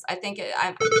storms. I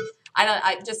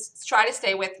just try to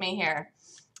stay with me here.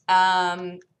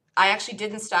 I actually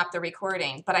didn't stop the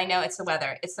recording, but I know it's the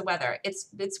weather. It's the weather.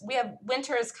 We have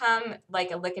winter has come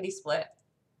like a lickety split.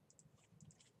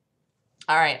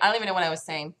 All right. I don't even know what I was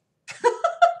saying.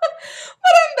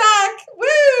 But I'm back.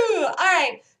 Woo! All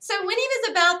right. So winning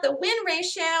is about the win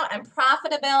ratio and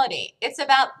profitability. It's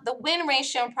about the win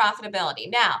ratio and profitability.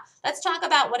 Now, let's talk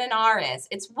about what an R is.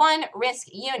 It's one risk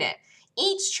unit.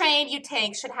 Each trade you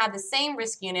take should have the same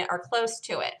risk unit or close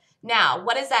to it. Now,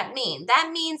 what does that mean?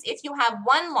 That means if you have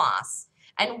one loss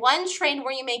and one trade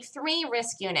where you make 3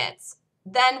 risk units,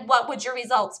 then what would your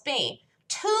results be?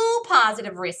 2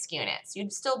 positive risk units.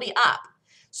 You'd still be up.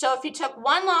 So if you took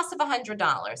one loss of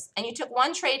 $100 and you took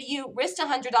one trade, you risked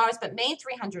 $100 but made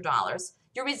 $300,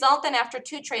 your result then after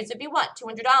 2 trades would be what?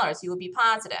 $200. You would be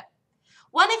positive.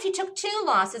 What if you took 2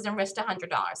 losses and risked $100?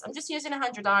 I'm just using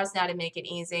 $100 now to make it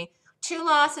easy. 2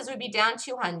 losses would be down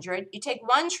 200. You take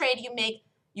 1 trade,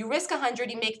 you risk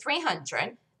 100, you make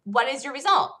 300. What is your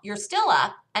result? You're still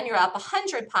up, and you're up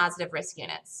 100 positive risk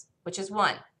units, which is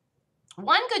 1.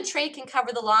 One good trade can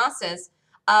cover the losses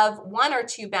of 1 or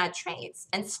 2 bad trades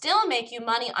and still make you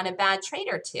money on a bad trade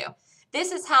or 2.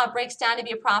 This is how it breaks down to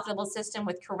be a profitable system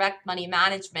with correct money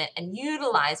management and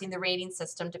utilizing the rating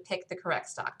system to pick the correct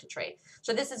stock to trade.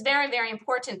 So this is very, very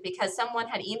important because someone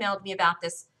had emailed me about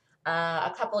this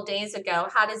a couple of days ago.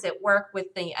 How does it work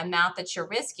with the amount that you're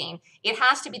risking? It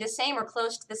has to be the same or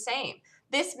close to the same.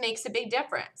 This makes a big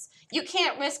difference. You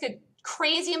can't risk a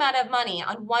crazy amount of money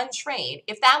on one trade.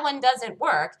 If that one doesn't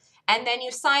work, and then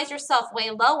you size yourself way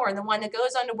lower and the one that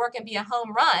goes on to work and be a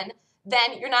home run,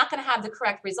 then you're not going to have the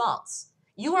correct results.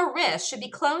 Your risk should be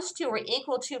close to or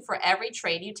equal to for every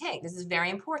trade you take. This is very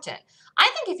important.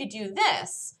 I think if you do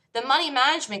this, the money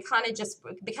management kind of just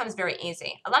becomes very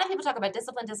easy. A lot of people talk about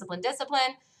discipline, discipline,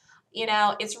 discipline. You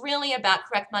know, it's really about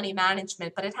correct money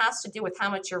management, but it has to do with how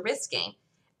much you're risking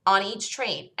on each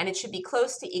trade, and it should be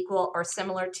close to, equal, or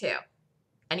similar to.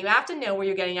 And you have to know where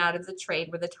you're getting out of the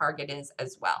trade, where the target is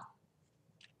as well.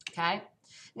 Okay?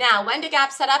 Now, when do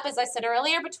gaps set up? As I said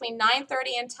earlier, between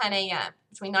 9:30 and 10 a.m.,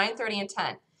 between 9:30 and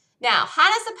 10. Now, how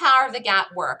does the power of the gap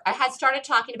work? I had started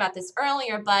talking about this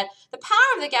earlier, but the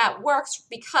power of the gap works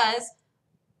because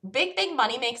big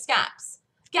money makes gaps.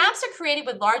 Gaps are created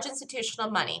with large institutional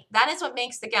money. That is what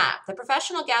makes the gap. The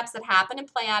professional gaps that happen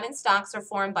and play out in stocks are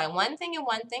formed by one thing and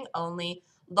one thing only,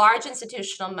 large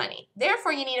institutional money.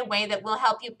 Therefore, you need a way that will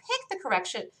help you pick the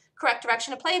correct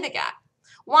direction to play the gap.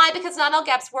 Why? Because not all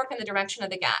gaps work in the direction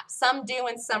of the gap. Some do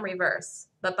and some reverse.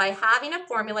 But by having a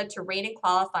formula to rate and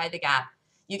qualify the gap,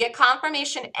 you get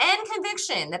confirmation and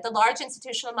conviction that the large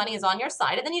institutional money is on your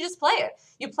side, and then you just play it.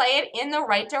 You play it in the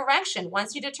right direction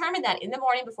once you determine that in the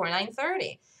morning before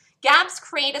 9:30. Gaps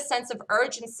create a sense of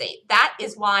urgency. That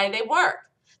is why they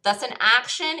work. Thus, an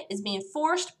action is being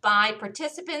forced by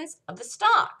participants of the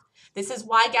stock. This is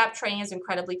why gap trading is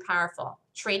incredibly powerful.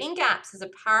 Trading gaps is a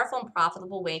powerful and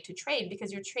profitable way to trade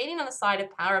because you're trading on the side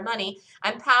of power money,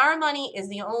 and power money is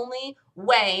the only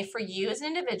way for you as an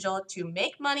individual to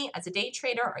make money as a day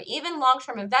trader or even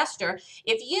long-term investor.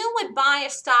 If you would buy a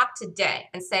stock today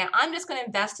and say, I'm just going to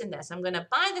invest in this, I'm going to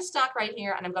buy the stock right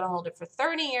here and I'm going to hold it for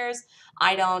 30 years.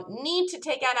 I don't need to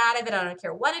take out of it. I don't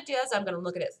care what it does. I'm going to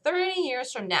look at it 30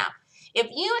 years from now. If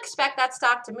you expect that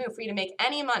stock to move for you to make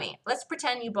any money, let's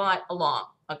pretend you bought a long,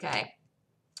 okay?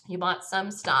 You bought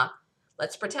some stock.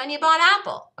 Let's pretend you bought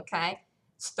Apple, okay?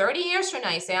 It's 30 years from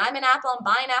now. You say, I'm an Apple. I'm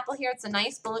buying Apple here. It's a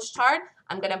nice bullish chart.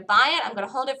 I'm going to buy it. I'm going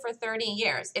to hold it for 30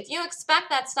 years. If you expect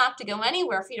that stock to go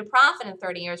anywhere for you to profit in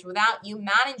 30 years without you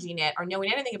managing it or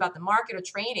knowing anything about the market or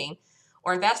trading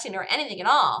or investing or anything at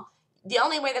all, the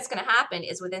only way that's going to happen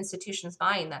is with institutions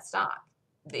buying that stock.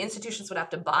 The institutions would have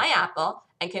to buy Apple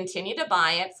and continue to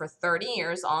buy it for 30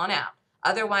 years on out.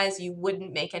 Otherwise, you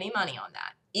wouldn't make any money on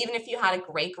that, even if you had a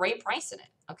great price in it,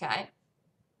 okay?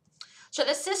 So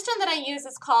the system that I use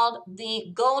is called the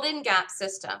Golden Gap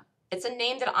System. It's a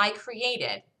name that I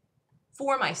created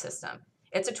for my system.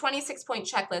 It's a 26-point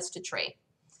checklist to trade.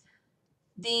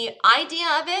 The idea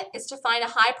of it is to find a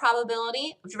high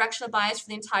probability of directional bias for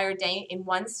the entire day in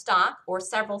one stock or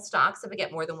several stocks if we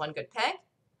get more than one good pick.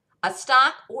 A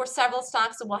stock or several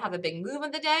stocks that will have a big move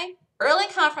of the day, early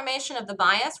confirmation of the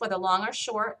bias, whether long or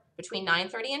short, between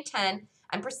 9:30 and 10,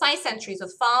 and precise entries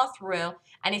with follow-through.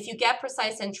 And if you get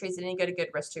precise entries, then you get a good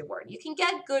risk-reward. You can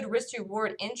get good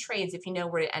risk-reward in trades if you know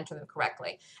where to enter them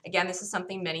correctly. Again, this is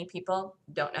something many people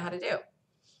don't know how to do.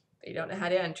 They don't know how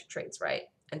to enter trades right,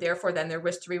 and therefore then their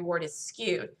risk-to-reward is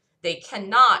skewed. They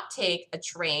cannot take a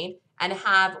trade and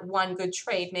have one good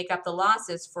trade make up the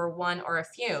losses for one or a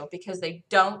few because they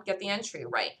don't get the entry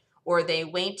right, or they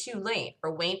wait too late,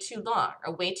 or wait too long,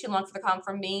 or wait too long for the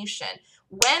confirmation.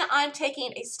 When I'm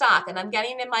taking a stock and I'm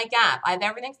getting in my gap, I have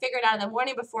everything figured out in the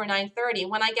morning before 9:30.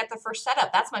 When I get the first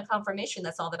setup, that's my confirmation.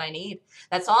 That's all that I need.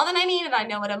 That's all that I need, and I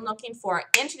know what I'm looking for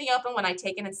into the open when I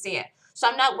take it and see it. So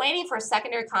I'm not waiting for a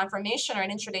secondary confirmation or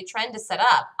an intraday trend to set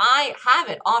up. I have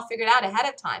it all figured out ahead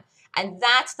of time. And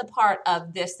that's the part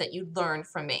of this that you learned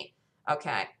from me,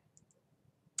 okay?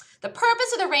 The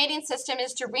purpose of the rating system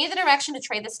is to read the direction to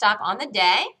trade the stock on the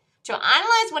day, to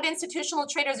analyze what institutional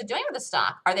traders are doing with the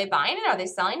stock. Are they buying it? Are they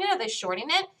selling it? Are they shorting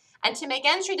it? And to make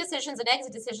entry decisions and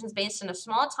exit decisions based on a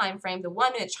small time frame, the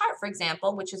 1-minute chart, for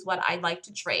example, which is what I like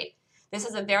to trade. This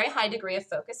is a very high degree of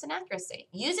focus and accuracy.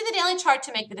 Using the daily chart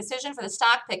to make the decision for the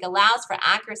stock pick allows for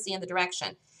accuracy in the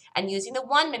direction. And using the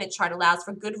 1 minute chart allows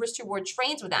for good risk reward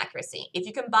trades with accuracy. If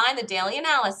you combine the daily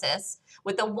analysis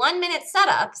with the 1 minute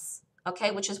setups,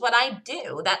 okay, which is what I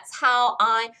do, that's how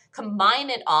I combine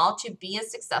it all to be a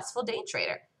successful day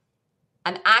trader.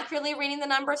 I'm accurately reading the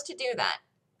numbers to do that.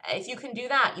 If you can do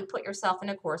that, you put yourself in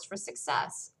a course for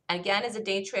success. Again, as a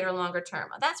day trader longer term.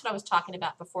 That's what I was talking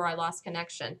about before I lost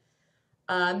connection.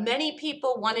 Many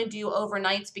people want to do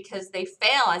overnights because they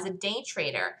fail as a day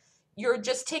trader. You're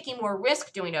just taking more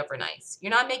risk doing overnights.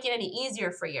 You're not making it any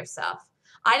easier for yourself.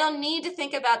 I don't need to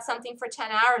think about something for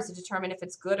 10 hours to determine if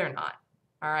it's good or not.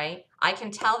 All right. I can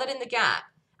tell that in the gap.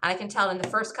 I can tell in the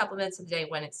first couple of minutes of the day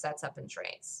when it sets up and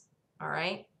trades. All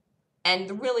right.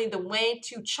 And really the way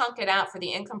to chunk it out for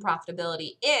the income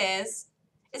profitability is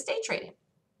day trading.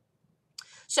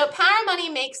 So power money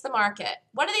makes the market.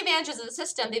 What are the advantages of the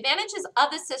system? The advantages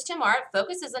of the system are it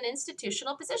focuses on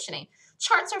institutional positioning.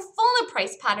 Charts are full of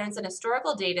price patterns and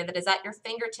historical data that is at your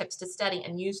fingertips to study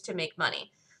and use to make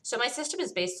money. So my system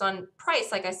is based on price,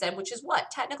 like I said, which is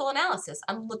what? Technical analysis.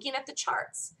 I'm looking at the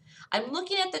charts. I'm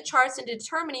looking at the charts and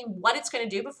determining what it's going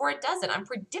to do before it does it. I'm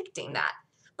predicting that.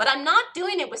 But I'm not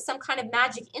doing it with some kind of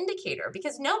magic indicator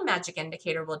because no magic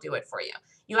indicator will do it for you.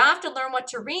 You have to learn what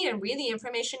to read and read the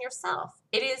information yourself.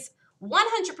 It is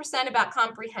 100% about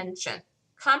comprehension.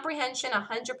 Comprehension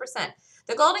 100%.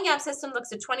 The Golden Gap system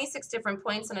looks at 26 different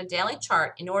points on a daily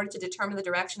chart in order to determine the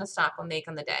direction a stock will make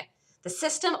on the day. The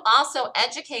system also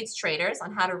educates traders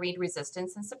on how to read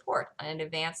resistance and support on an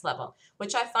advanced level,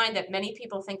 which I find that many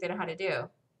people think they know how to do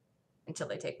until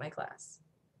they take my class.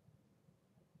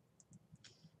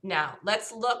 Now,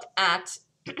 let's look at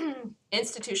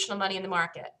institutional money in the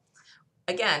market.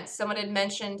 Again, someone had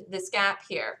mentioned this gap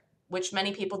here, which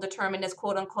many people determine as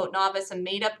quote-unquote novice, a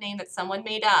made-up name that someone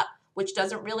made up, which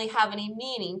doesn't really have any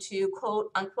meaning to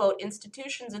quote-unquote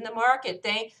institutions in the market.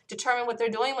 They determine what they're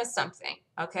doing with something,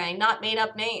 okay? Not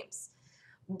made-up names.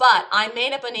 But I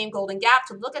made up a name, Golden Gap,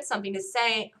 to look at something to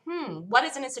say, what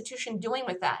is an institution doing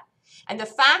with that? And the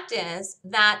fact is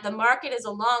that the market is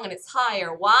along and it's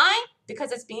higher. Why?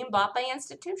 Because it's being bought by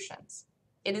institutions.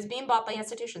 It is being bought by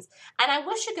institutions. And I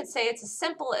wish you could say it's as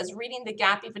simple as reading the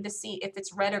gap even to see if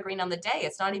it's red or green on the day.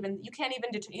 It's not even, you can't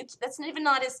even do, that's even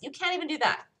not as, you can't even do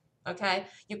that. Okay?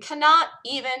 You cannot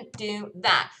even do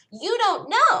that. You don't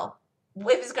know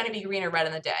if it's going to be green or red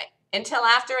on the day until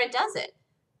after it does it.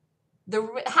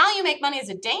 How you make money as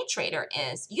a day trader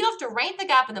is you have to rate the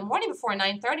gap in the morning before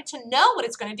 9:30 to know what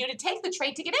it's going to do to take the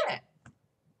trade to get in it.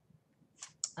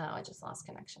 Oh, I just lost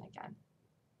connection again.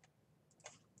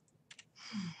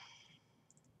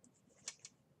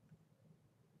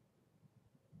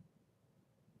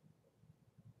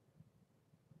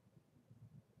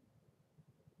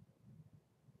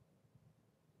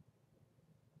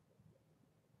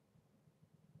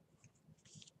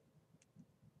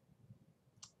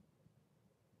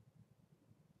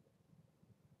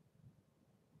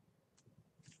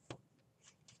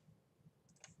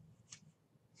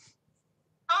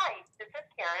 Hi, this is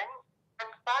Karen. I'm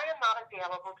sorry I'm not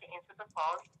available to answer the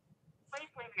phone.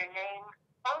 Please leave your name,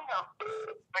 phone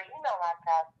number, or email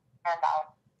address, and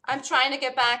I'm trying to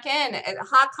get back in.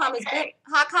 Hotcom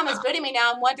is booting me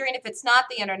now. I'm wondering if it's not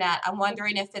the internet. I'm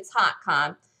wondering if it's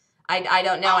Hotcom. I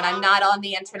don't know, and I'm not on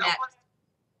the internet. I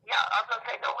was going to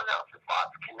say no one else has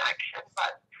lost connection,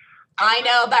 but I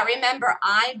know, but remember,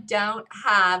 I don't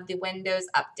have the Windows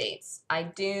updates. I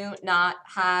do not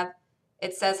have.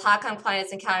 It says Hotcom client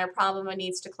has encountered a problem and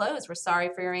needs to close. We're sorry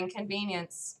for your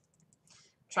inconvenience.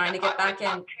 Trying to get back in.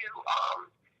 I would talk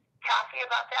to Kathy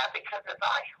about that because as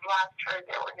I last heard,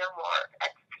 there were no more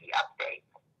XP updates.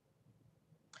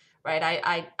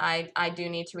 Right, I do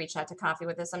need to reach out to Coffee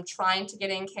with this. I'm trying to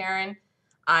get in, Karen.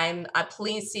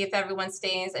 Please see if everyone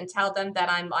stays and tell them that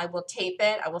I will tape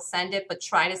it. I will send it, but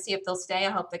try to see if they'll stay. I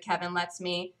hope that Kevin lets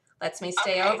me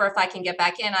stay over if I can get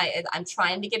back in. I'm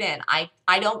trying to get in.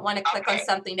 I don't want to click on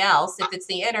something else if it's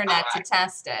the internet to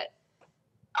test it.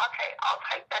 Okay, I'll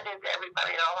type that into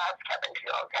everybody and I'll ask Kevin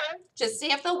too, okay? Just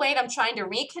see if they'll wait. I'm trying to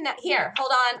reconnect. Here, hold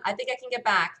on. I think I can get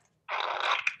back.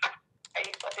 Are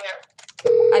you still there?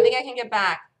 I think I can get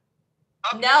back.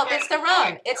 Okay, No, it's the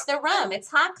room. It's the room. It's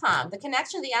Hotcom. The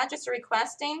connection, the address you're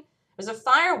requesting, there's a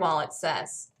firewall, it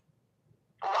says.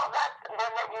 Well,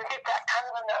 then you get that kind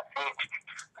of a message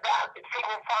that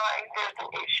signifies there's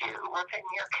an issue within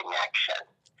your connection.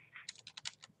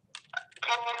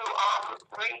 Can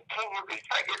you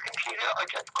restart your computer or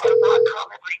just close Hotcom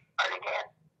and restart again?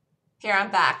 Here, I'm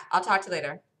back. I'll talk to you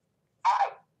later.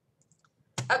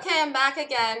 Bye. Okay, I'm back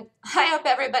again. I hope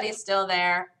everybody's still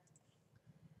there.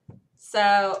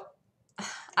 So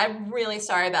I'm really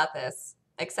sorry about this,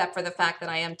 except for the fact that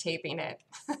I am taping it.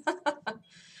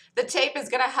 The tape is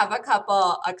gonna have a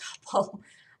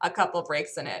couple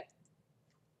breaks in it.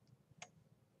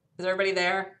 Is everybody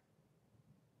there?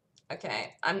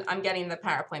 Okay, I'm getting the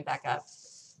PowerPoint back up.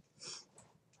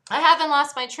 I haven't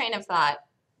lost my train of thought.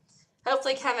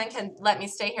 Hopefully Kevin can let me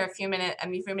stay here a few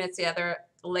minutes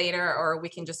later, or we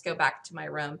can just go back to my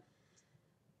room.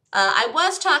 I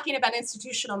was talking about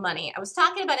institutional money. I was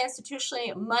talking about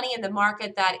institutional money in the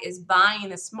market that is buying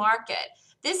this market.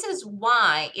 This is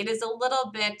why it is a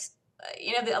little bit,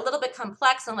 a little bit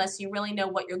complex unless you really know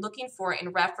what you're looking for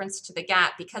in reference to the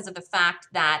gap, because of the fact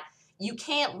that you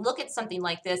can't look at something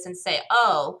like this and say,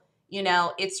 oh,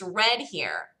 it's red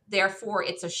here, therefore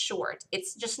it's a short.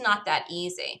 It's just not that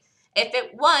easy. If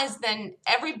it was, then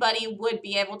everybody would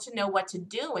be able to know what to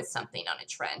do with something on a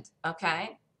trend,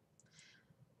 okay?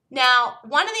 Now,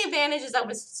 one of the advantages I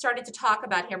was starting to talk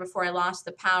about here before I lost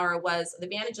the power was the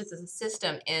advantages of the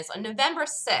system is on November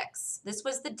 6th, this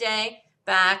was the day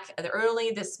back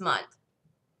early this month,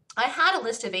 I had a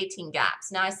list of 18 gaps.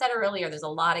 Now, I said earlier there's a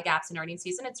lot of gaps in earnings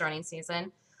season. It's earnings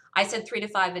season. I said 3 to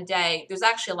 5 a day. There's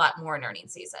actually a lot more in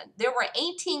earnings season. There were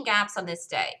 18 gaps on this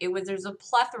day. There's a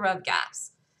plethora of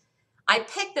gaps. I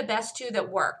picked the best two that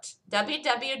worked,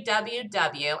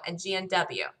 WWWW and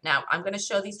GNW. Now, I'm going to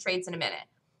show these trades in a minute.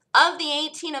 Of the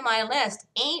 18 on my list,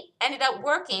 8 ended up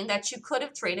working that you could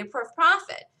have traded for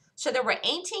profit. So there were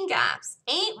 18 gaps.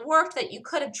 8 worked that you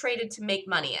could have traded to make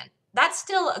money in. That's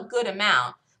still a good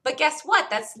amount. But guess what?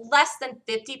 That's less than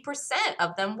 50%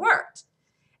 of them worked.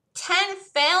 10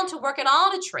 failed to work at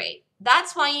all to trade.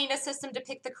 That's why you need a system to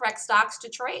pick the correct stocks to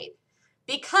trade.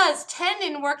 Because 10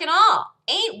 didn't work at all.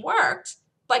 8 worked,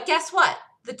 but guess what?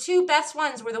 The 2 best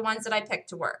ones were the ones that I picked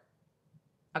to work.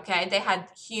 Okay, they had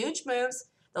huge moves,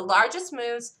 the largest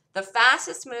moves, the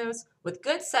fastest moves, with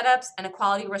good setups and a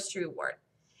quality risk to reward.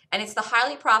 And it's the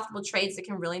highly profitable trades that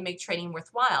can really make trading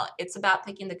worthwhile. It's about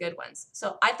picking the good ones.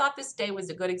 So I thought this day was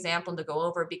a good example to go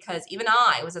over, because even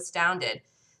I was astounded.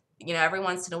 Every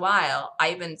once in a while,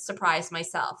 I even surprised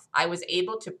myself. I was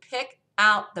able to pick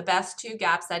out the best 2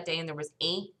 gaps that day, and there was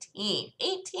 18,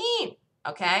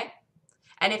 okay?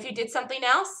 And if you did something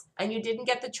else and you didn't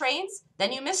get the trades,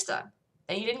 then you missed them,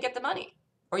 and you didn't get the money,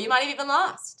 or you might have even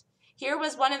lost. Here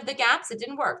was one of the gaps that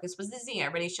didn't work. This was the Z. I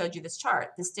already showed you this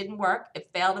chart. This didn't work. It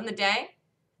failed in the day.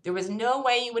 There was no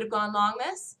way you would have gone long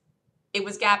this. It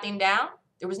was gapping down.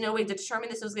 There was no way to determine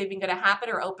this was even going to happen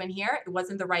or open here. It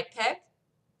wasn't the right pick.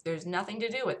 There's nothing to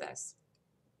do with this.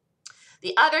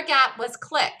 The other gap was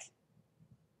click.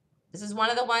 This is one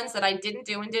of the ones that I didn't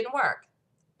do and didn't work.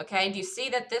 Okay, do you see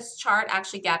that this chart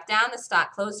actually gapped down? The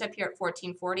stock closed up here at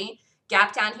 $14.40,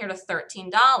 gapped down here to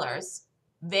 $13.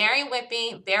 Very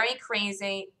whippy, very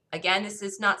crazy. Again, this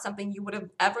is not something you would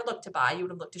have ever looked to buy. You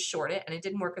would have looked to short it, and it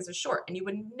didn't work as a short, and you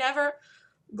would never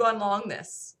gone long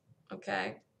this,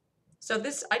 okay? So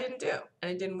this I didn't do,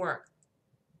 and it didn't work.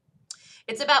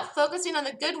 It's about focusing on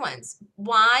the good ones.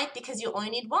 Why? Because you only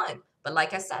need one. But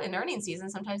like I said, in earnings season,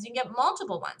 sometimes you can get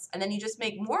multiple ones, and then you just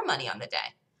make more money on the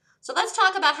day. So let's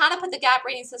talk about how to put the gap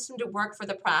rating system to work for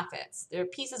the profits. There are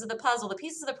pieces of the puzzle. The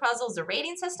pieces of the puzzle is the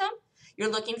rating system. You're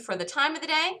looking for the time of the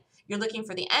day. You're looking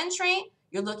for the entry.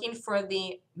 You're looking for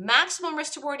the maximum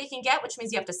risk to reward you can get, which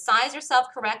means you have to size yourself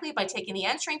correctly by taking the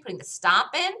entry, putting the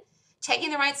stop in, taking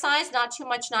the right size, not too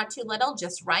much, not too little,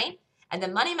 just right, and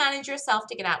then money manage yourself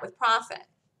to get out with profit.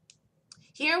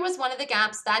 Here was one of the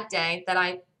gaps that day that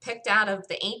I picked out of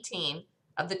the 18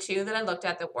 of the 2 that I looked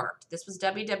at that worked. This was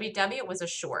WWW. It was a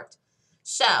short.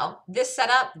 So this set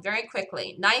up very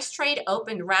quickly. Nice trade,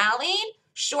 opened, rallied.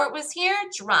 Short was here,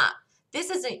 drop. This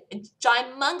is a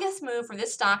humongous move for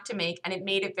this stock to make, and it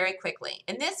made it very quickly.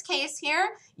 In this case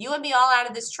here, you would be all out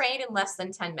of this trade in less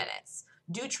than 10 minutes.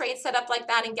 Do trades set up like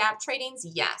that in gap tradings?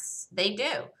 Yes, they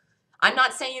do. I'm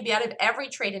not saying you'd be out of every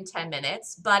trade in 10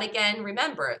 minutes, but again,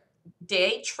 remember,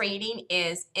 day trading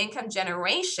is income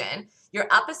generation.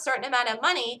 You're up a certain amount of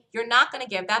money, you're not going to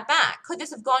give that back. Could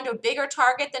this have gone to a bigger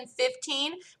target than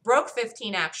 15? Broke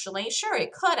 15 actually. Sure,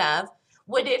 it could have.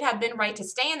 Would it have been right to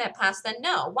stay in that pass? Then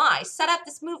no. Why? Set up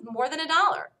this move more than $1.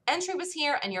 Entry was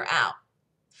here and you're out.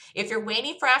 If you're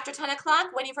waiting for after 10 o'clock,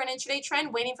 waiting for an intraday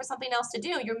trend, waiting for something else to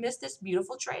do, you missed this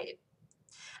beautiful trade.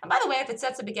 And by the way, if it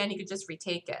sets up again, you could just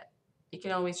retake it. You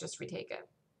can always just retake it.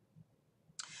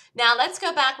 Now let's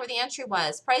go back where the entry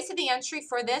was. Price of the entry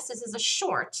for this is a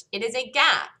short. It is a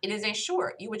gap. It is a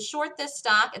short. You would short this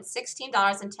stock at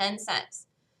 $16.10.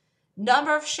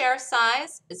 Number of share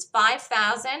size is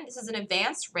 5,000. This is an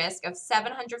advanced risk of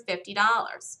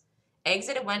 $750.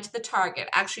 exited, went to the target,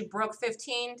 actually broke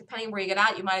 15, depending where you get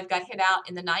out, you might have got hit out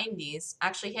in the 90s,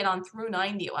 actually hit on through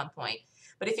 90 at one point.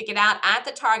 But if you get out at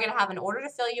the target, have an order to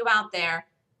fill you out there,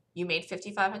 you made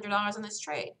 $5,500 on this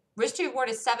trade. Risk to reward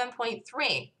is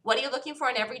 7.3. What are you looking for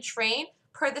in every trade?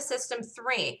 Per the system,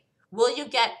 3. Will you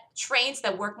get trades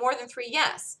that work more than 3?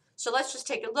 Yes. So let's just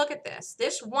take a look at this.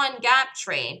 This one gap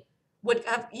trade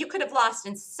you could have lost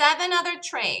in 7 other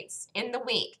trades in the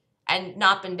week and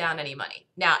not been down any money.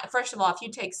 Now, first of all, if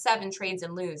you take 7 trades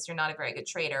and lose, you're not a very good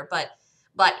trader.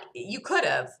 But you could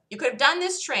have done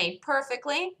this trade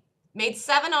perfectly, made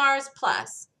 7 R's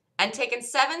plus, and taken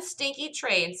 7 stinky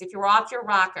trades if you were off your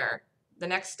rocker the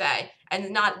next day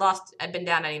and not lost and been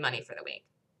down any money for the week.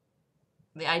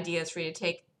 The idea is for you to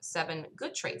take 7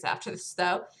 good trades after this,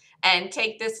 though, and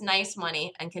take this nice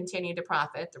money and continue to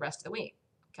profit the rest of the week.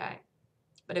 Okay,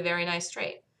 but a very nice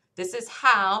trade. This is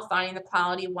how finding the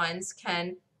quality ones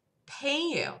can pay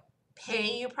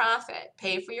you profit,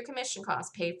 pay for your commission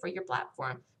costs, pay for your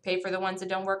platform, pay for the ones that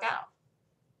don't work out.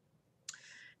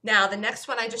 Now, the next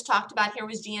one I just talked about here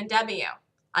was GNW.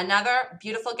 Another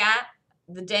beautiful gap.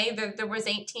 The day there was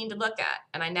 18 to look at,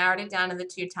 and I narrowed it down to the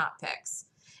 2 top picks.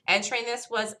 Entering this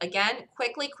was, again,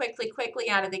 quickly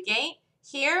out of the gate.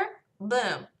 Here,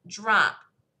 boom, drop.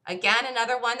 Again,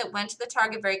 another one that went to the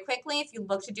target very quickly. If you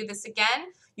look to do this again,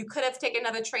 you could have taken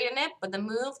another trade in it, but the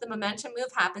momentum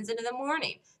move happens into the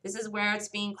morning. This is where it's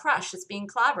being crushed, it's being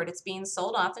clobbered, it's being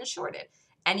sold off and shorted.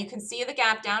 And you can see the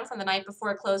gap down from the night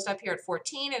before it closed up here at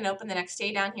 14 and opened the next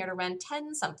day down here to around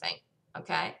 10 something,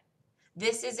 okay?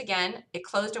 This is, again, it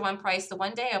closed at one price the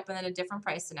one day, opened at a different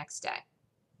price the next day.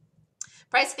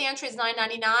 Price of the entry is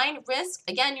 $9.99. Risk,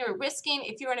 again, you're risking,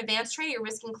 if you're an advanced trader, you're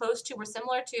risking close to or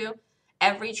similar to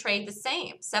every trade the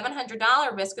same.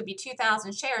 $700 risk would be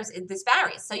 2,000 shares. This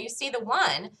varies. So you see the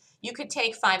one, you could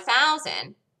take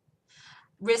 5,000.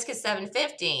 Risk is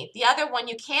 $750. The other one,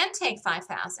 you can't take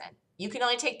 5,000. You can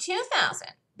only take 2,000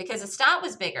 because the stop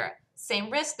was bigger. Same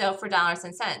risk, though, for dollars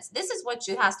and cents. This is what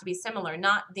has to be similar,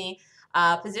 not the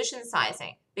position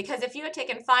sizing. Because if you had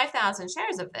taken 5,000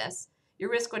 shares of this, your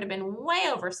risk would have been way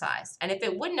oversized. And if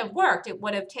it wouldn't have worked, it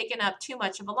would have taken up too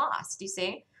much of a loss. Do you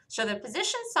see? So the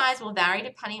position size will vary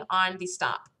depending on the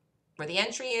stop, where the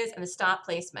entry is and the stop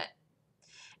placement.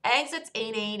 Exits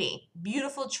 880.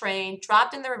 Beautiful trade.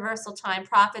 Dropped in the reversal time.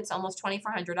 Profits almost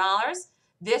 $2,400.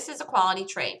 This is a quality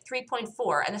trade.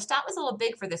 3.4. And the stop was a little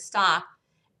big for this stock.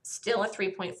 Still a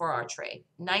 3.4-hour trade.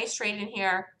 Nice trade in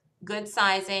here. Good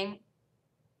sizing.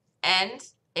 And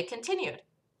it continued.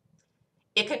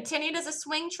 It continued as a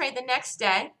swing trade the next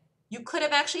day. You could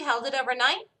have actually held it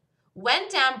overnight.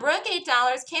 Went down, broke $8,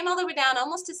 came all the way down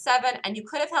almost to 7, and you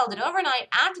could have held it overnight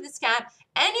after this gap,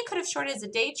 and you could have shorted as a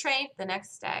day trade the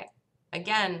next day.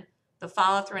 Again, the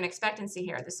follow through and expectancy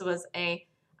here. This was a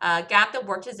gap that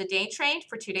worked as a day trade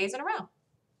for 2 days in a row.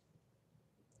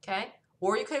 Okay,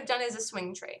 or you could have done it as a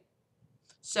swing trade.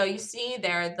 So you see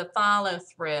there the follow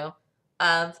through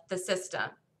of the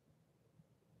system.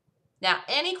 Now,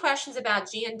 any questions about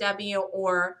GNW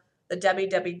or the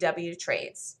WWW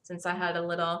trades? Since I had a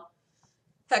little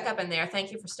hiccup in there.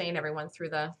 Thank you for staying, everyone, through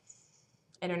the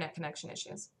internet connection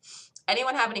issues.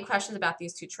 Anyone have any questions about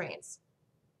these 2 trades?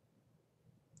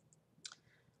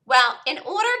 Well, in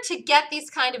order to get these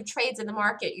kind of trades in the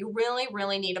market, you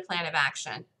really need a plan of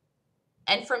action.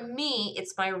 And for me,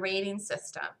 it's my rating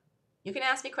system. You can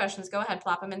ask me questions. Go ahead,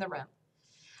 plop them in the room.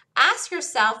 Ask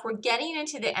yourself, we're getting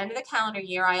into the end of the calendar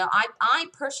year. I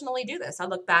personally do this. I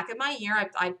look back at my year.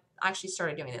 I actually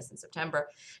started doing this in September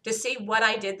to see what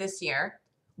I did this year,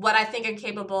 what I think I'm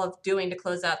capable of doing to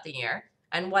close out the year,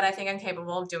 and what I think I'm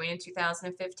capable of doing in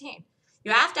 2015.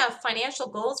 You have to have financial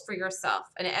goals for yourself.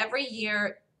 And every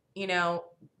year, you know,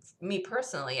 me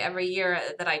personally, every year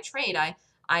that I trade,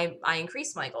 I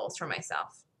increase my goals for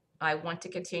myself. I want to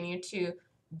continue to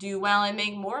do well and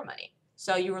make more money.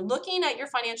 So you're looking at your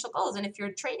financial goals, and if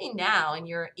you're trading now and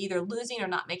you're either losing or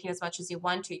not making as much as you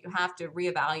want to, you have to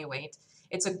reevaluate.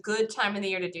 It's a good time of the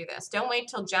year to do this. Don't wait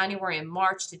till January and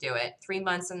March to do it. 3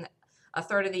 months and a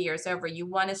third of the year is over. You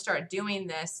want to start doing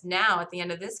this now at the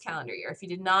end of this calendar year. If you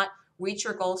did not reach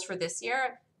your goals for this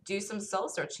year, do some soul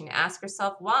searching. Ask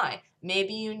yourself why.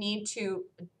 Maybe you need to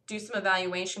do some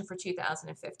evaluation for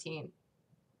 2015.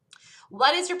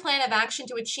 What is your plan of action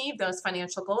to achieve those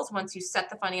financial goals? Once you set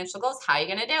the financial goals, how are you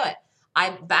going to do it? I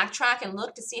backtrack and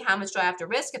look to see how much do I have to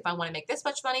risk. If I want to make this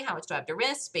much money, how much do I have to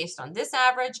risk based on this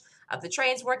average of the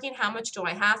trades working? How much do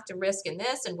I have to risk in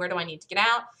this, and where do I need to get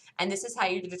out? And this is how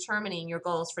you're determining your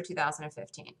goals for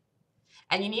 2015.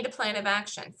 And you need a plan of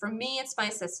action. For me, it's my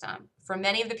system. For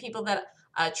many of the people that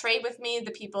trade with me,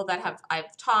 the people that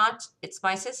I've taught, it's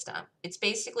my system. It's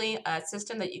basically a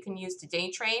system that you can use to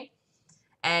day trade,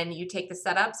 and you take the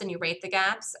setups and you rate the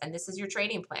gaps, and this is your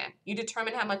trading plan. You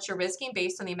determine how much you're risking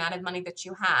based on the amount of money that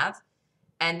you have,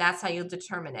 and that's how you'll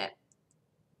determine it.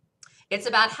 It's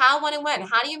about how, when, and when.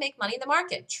 How do you make money in the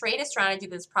market? Trade a strategy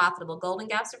that's profitable. Golden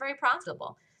gaps are very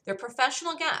profitable. They're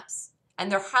professional gaps,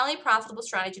 and they're highly profitable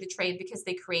strategy to trade because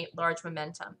they create large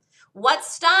momentum. What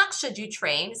stocks should you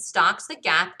trade? Stocks that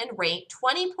gap and rate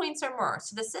 20 points or more.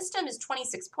 So the system is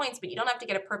 26 points, but you don't have to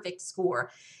get a perfect score.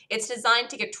 It's designed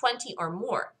to get 20 or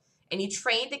more, and you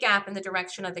trade the gap in the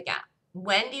direction of the gap.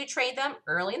 When do you trade them?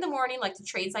 Early in the morning, like the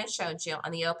trades I showed you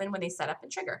on the open when they set up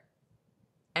and trigger.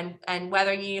 And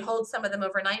whether you hold some of them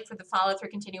overnight for the follow-through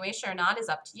continuation or not is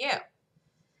up to you.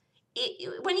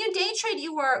 When you day trade,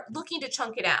 you are looking to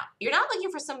chunk it out. You're not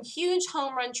looking for some huge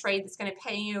home run trade that's going to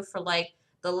pay you for like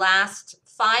the last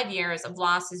 5 years of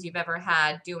losses you've ever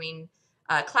had doing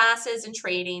classes and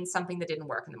trading something that didn't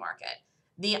work in the market.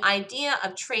 The idea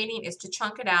of trading is to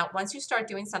chunk it out. Once you start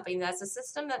doing something that's a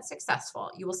system that's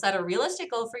successful, you will set a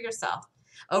realistic goal for yourself.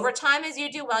 Over time, as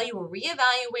you do well, you will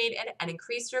reevaluate it and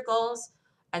increase your goals,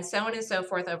 and so on and so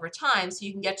forth over time, so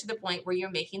you can get to the point where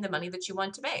you're making the money that you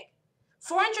want to make.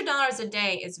 $400 a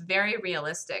day is very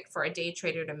realistic for a day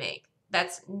trader to make.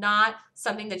 That's not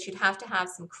something that you'd have to have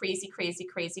some crazy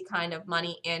kind of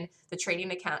money in the trading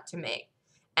account to make.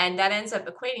 And that ends up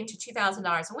equating to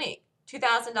 $2,000 a week.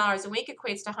 $2,000 a week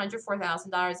equates to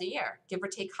 $104,000 a year, give or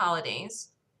take holidays.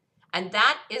 And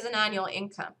that is an annual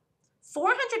income.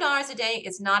 $400 a day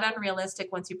is not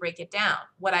unrealistic once you break it down.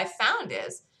 What I found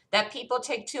is that people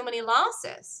take too many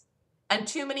losses and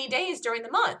too many days during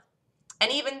the month. And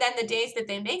even then, the days that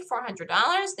they make $400,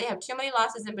 they have too many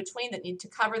losses in between that need to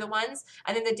cover the ones.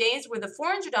 And then the days where the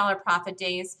 $400 profit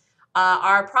days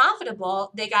are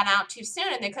profitable, they got out too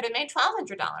soon and they could have made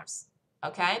 $1,200,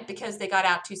 okay? Because they got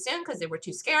out too soon, because they were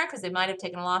too scared, because they might have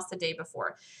taken a loss the day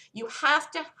before. You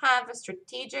have to have a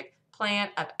strategic plan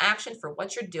of action for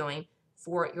what you're doing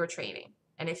for your trading.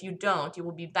 And if you don't, you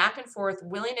will be back and forth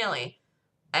willy-nilly,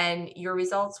 and your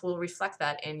results will reflect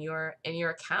that in your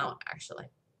account, actually.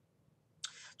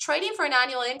 Trading for an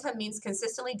annual income means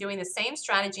consistently doing the same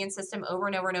strategy and system over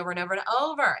and over and over and over and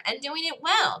over, and doing it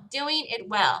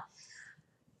well.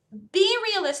 Be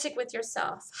realistic with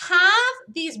yourself. Have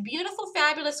these beautiful,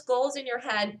 fabulous goals in your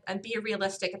head and be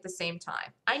realistic at the same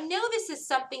time. I know this is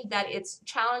something that it's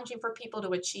challenging for people to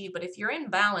achieve, but if you're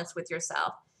in balance with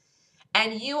yourself,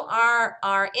 and you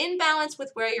are in balance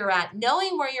with where you're at,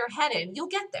 knowing where you're headed, you'll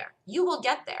get there. You will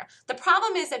get there. The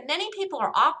problem is that many people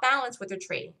are off balance with their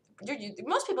trading.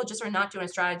 Most people just are not doing a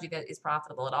strategy that is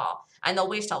profitable at all, and they'll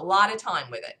waste a lot of time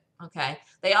with it, okay?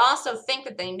 They also think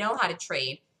that they know how to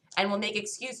trade and will make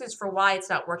excuses for why it's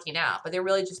not working out, but they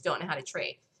really just don't know how to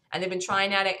trade. And they've been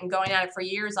trying at it and going at it for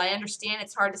years. I understand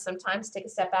it's hard to sometimes take a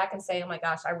step back and say, oh my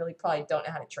gosh, I really probably don't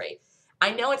know how to trade.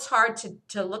 I know it's hard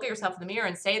to look at yourself in the mirror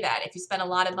and say that if you spend a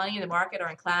lot of money in the market or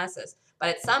in classes, but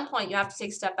at some point you have to take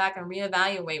a step back and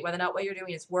reevaluate whether or not what you're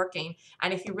doing is working,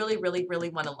 and if you really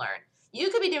want to learn. You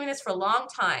could be doing this for a long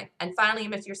time and finally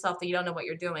admit to yourself that you don't know what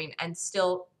you're doing and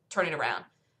still turn it around.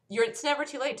 It's never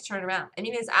too late to turn it around. I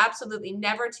mean, it's absolutely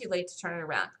never too late to turn it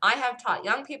around. I have taught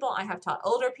young people, I have taught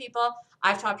older people,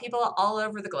 I've taught people all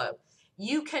over the globe.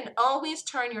 You can always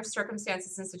turn your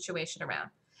circumstances and situation around.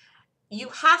 You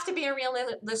have to be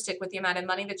realistic with the amount of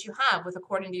money that you have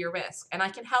according to your risk, and I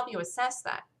can help you assess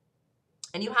that.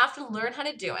 And you have to learn how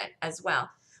to do it as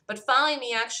well. But following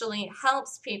me actually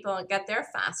helps people get there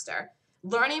faster.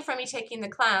 Learning from me taking the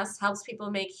class helps people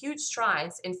make huge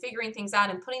strides in figuring things out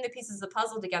and putting the pieces of the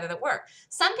puzzle together that work.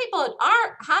 Some people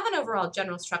have an overall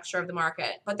general structure of the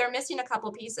market, but they're missing a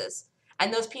couple pieces.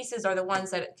 And those pieces are the ones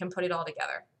that can put it all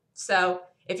together. So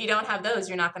if you don't have those,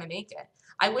 you're not going to make it.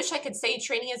 I wish I could say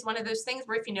trading is one of those things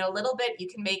where if you know a little bit, you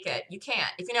can make it. You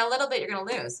can't. If you know a little bit, you're going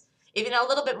to lose. If you know a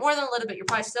little bit more than a little bit, you're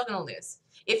probably still going to lose.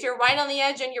 If you're right on the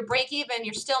edge and you're break even,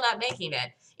 you're still not making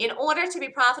it. In order to be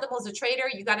profitable as a trader,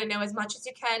 you got to know as much as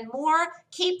you can. More,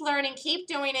 keep learning, keep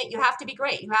doing it. You have to be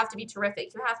great. You have to be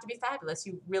terrific. You have to be fabulous.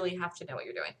 You really have to know what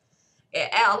you're doing.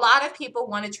 A lot of people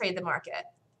want to trade the market,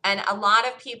 and a lot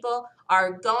of people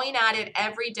are going at it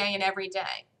every day and every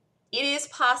day. It is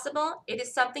possible. It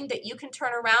is something that you can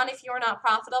turn around if you're not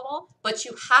profitable, but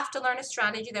you have to learn a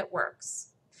strategy that works.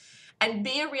 And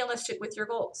be realistic with your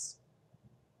goals,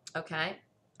 okay?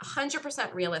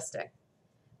 100% realistic.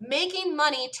 Making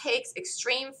money takes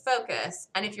extreme focus,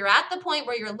 and if you're at the point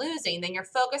where you're losing, then your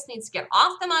focus needs to get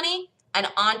off the money and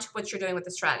onto what you're doing with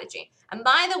the strategy. And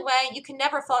by the way, you can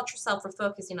never fault yourself for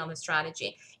focusing on the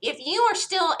strategy. If you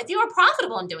are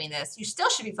profitable in doing this, you still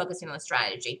should be focusing on the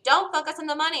strategy. Don't focus on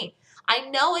the money. I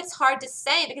know it's hard to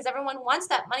say because everyone wants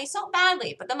that money so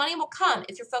badly, but the money will come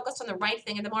if you're focused on the right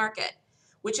thing in the market,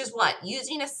 which is what?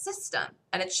 Using a system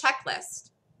and a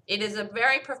checklist. It is a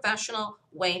very professional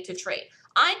way to trade.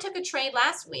 I took a trade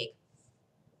last week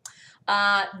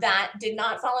that did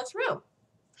not follow through.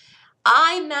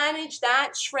 I managed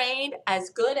that trade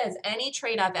as good as any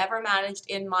trade I've ever managed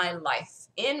in my life.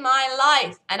 And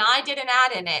I did an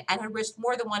ad in it and had risked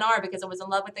more than 1 hour because I was in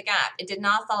love with the gap. It did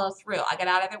not follow through. I got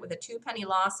out of it with a 2-penny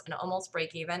loss and almost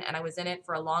break even, and I was in it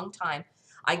for a long time.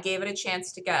 I gave it a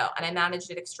chance to go, and I managed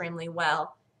it extremely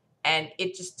well, and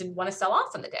it just didn't want to sell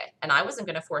off on the day, and I wasn't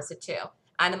going to force it to.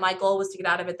 And my goal was to get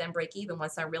out of it, then break even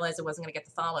once I realized I wasn't going to get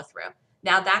the follow through.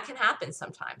 Now that can happen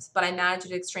sometimes, but I managed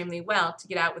it extremely well to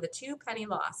get out with a 2-penny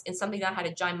loss in something that had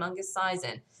a humongous size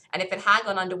in. And if it had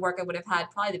gone on to work, I would have had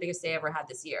probably the biggest day I ever had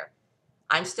this year.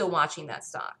 I'm still watching that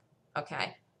stock,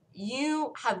 okay?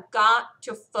 You have got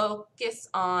to focus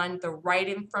on the right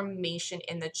information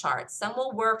in the chart. Some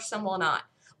will work, some will not,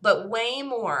 but way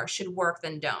more should work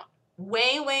than don't.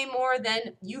 Way more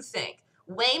than you think.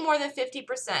 Way more than 50%.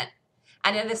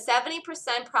 And in the 70%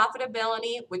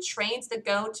 profitability with trades that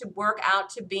go to work out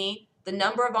to be the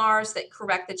number of hours that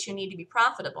correct that you need to be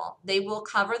profitable, they will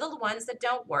cover the ones that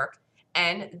don't work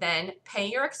and then pay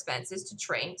your expenses to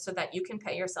trade so that you can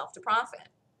pay yourself to profit.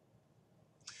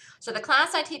 So the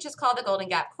class I teach is called the Golden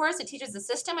Gap course. It teaches the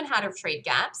system and how to trade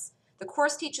gaps. The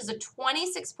course teaches a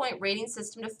 26-point rating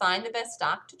system to find the best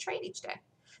stock to trade each day.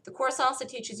 The course also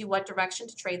teaches you what direction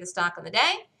to trade the stock on the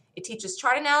day. It teaches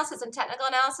chart analysis and technical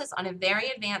analysis on a very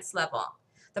advanced level.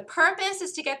 The purpose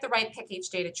is to get the right pick each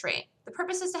day to trade. The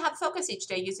purpose is to have focus each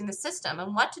day using the system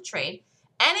on what to trade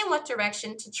and in what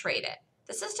direction to trade it.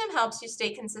 The system helps you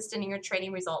stay consistent in your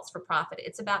trading results for profit.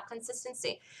 It's about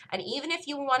consistency. And even if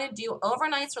you want to do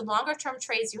overnights or longer term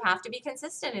trades, you have to be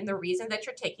consistent in the reason that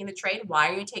you're taking the trade. Why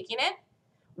are you taking it?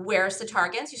 Where's the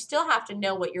targets? You still have to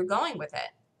know what you're going with it.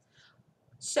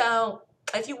 So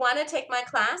if you want to take my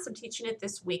class, I'm teaching it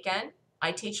this weekend.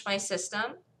 I teach my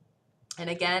system. And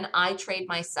again, I trade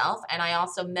myself, and I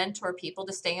also mentor people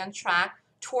to stay on track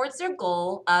towards their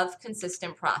goal of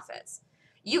consistent profits.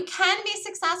 You can be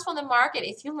successful in the market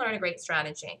if you learn a great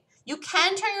strategy. You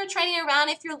can turn your trading around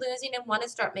if you're losing and want to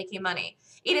start making money.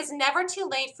 It is never too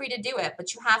late for you to do it,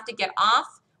 but you have to get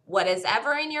off what is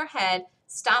ever in your head.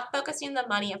 Stop focusing on the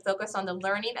money and focus on the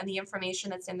learning and the information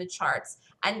that's in the charts,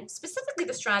 and specifically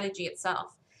the strategy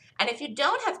itself. And if you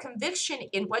don't have conviction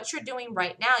in what you're doing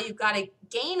right now, you've got to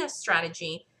gain a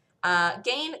strategy,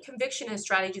 gain conviction in a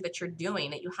strategy that you're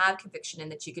doing, that you have conviction in,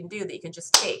 that you can do, that you can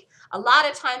just take. A lot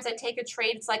of times I take a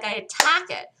trade, it's like I attack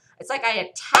it. It's like I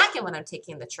attack it when I'm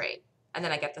taking the trade, and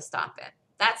then I get to stop it.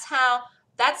 That's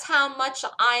how much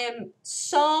I am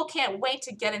can't wait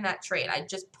to get in that trade. I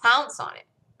just pounce on it,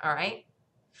 all right?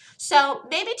 So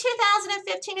maybe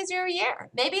 2015 is your year.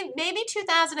 Maybe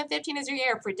 2015 is your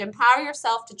year for you to empower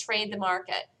yourself to trade the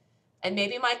market. And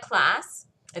maybe my class,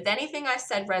 if anything I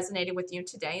said resonated with you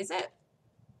today, is it.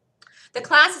 The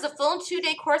class is a full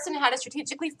 2-day course on how to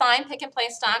strategically find, pick, and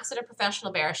place stocks that are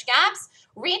professional bearish gaps.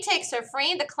 Retakes are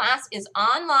free. The class is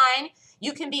online.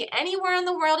 You can be anywhere in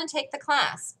the world and take the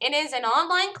class. It is an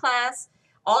online class.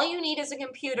 All you need is a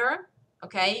computer.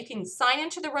 Okay, you can sign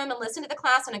into the room and listen to the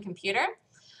class on a computer.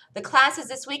 The class is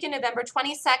this weekend, November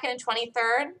 22nd and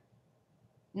 23rd,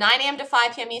 9 a.m. to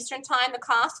 5 p.m. Eastern Time. The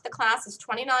cost of the class is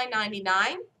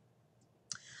 $29.99.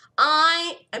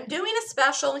 I am doing a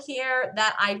special here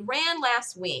that I ran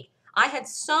last week. I had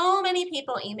so many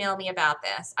people email me about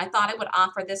this. I thought I would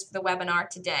offer this for the webinar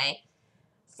today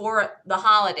for the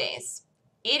holidays.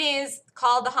 It is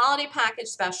called the Holiday Package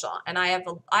Special, and I have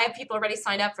people already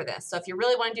signed up for this. So if you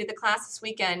really want to do the class this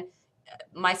weekend,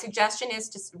 my suggestion is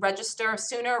to register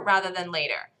sooner rather than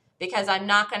later, because I'm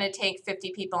not going to take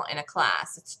 50 people in a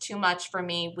class. It's too much for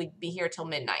me. We'd be here till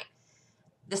midnight.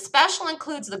 The special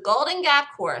includes the Golden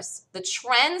Gap course, the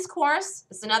Trends course,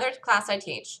 is another class I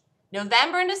teach,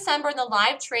 November and December in the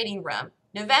live trading room,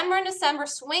 November and December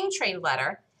swing trade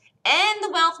letter, and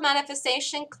the Wealth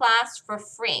Manifestation class for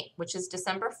free, which is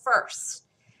December 1st.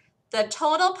 The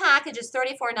total package is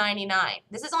 $34.99.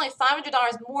 This is only $500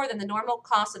 more than the normal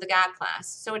cost of the Gap class,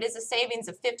 so it is a savings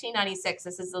of $15.96.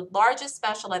 This is the largest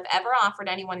special I've ever offered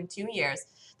anyone in 2 years,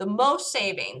 the most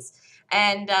savings.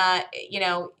 And,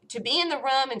 to be in the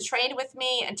room and trade with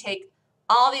me and take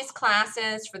all these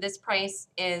classes for this price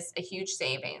is a huge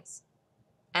savings.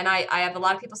 And I have a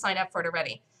lot of people signed up for it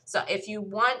already. So if you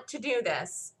want to do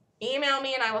this, email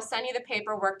me and I will send you the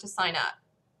paperwork to sign up.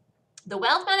 The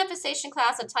wealth manifestation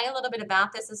class, I'll tell you a little bit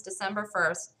about this, is December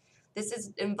 1st.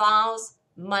 Involves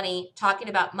money, talking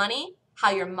about money, how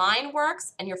your mind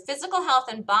works, and your physical health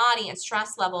and body and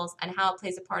stress levels, and how it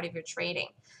plays a part of your trading.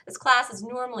 This class is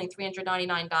normally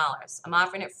 $399. I'm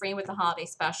offering it free with the holiday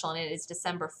special, and it is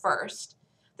December 1st.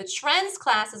 The trends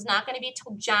class is not going to be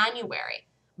till January,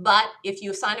 but if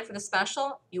you sign up for the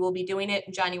special, you will be doing it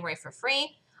in January for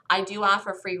free. I do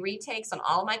offer free retakes on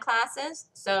all of my classes,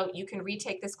 so you can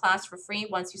retake this class for free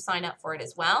once you sign up for it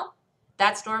as well.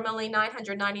 That's normally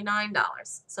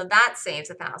 $999, so that saves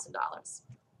 $1,000.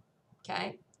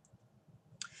 Okay?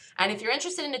 And if you're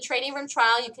interested in a trading room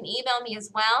trial, you can email me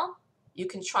as well. You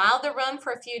can trial the room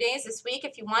for a few days this week.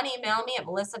 If you want, email me at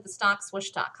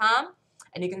melissa@thestockswoosh.com,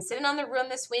 and you can sit in on the room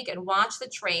this week and watch the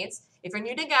trades. If you're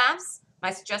new to GAPS,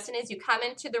 my suggestion is you come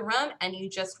into the room and you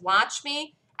just watch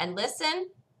me and listen,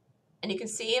 and you can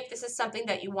see if this is something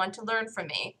that you want to learn from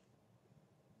me.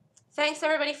 Thanks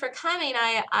everybody for coming.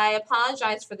 I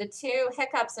apologize for the 2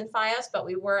 hiccups in FiOS, but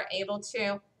we were able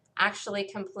to actually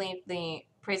complete the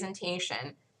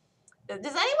presentation.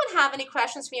 Does anyone have any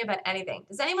questions for me about anything?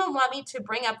 Does anyone want me to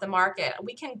bring up the market?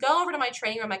 We can go over to my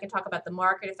training room. I can talk about the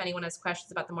market if anyone has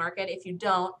questions about the market. If you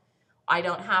don't, I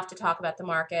don't have to talk about the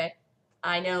market.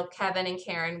 I know Kevin and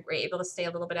Karen were able to stay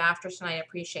a little bit after tonight. I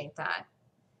appreciate that.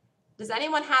 Does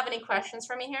anyone have any questions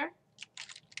for me here?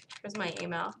 Here's my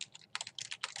email.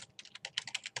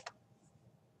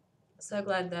 So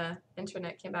glad the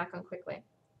internet came back on quickly.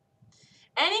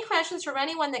 Any questions from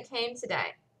anyone that came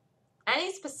today?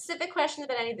 Any specific questions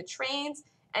about any of the trades?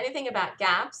 Anything about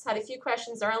GAPS? Had a few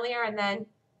questions earlier, and then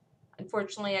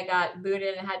unfortunately I got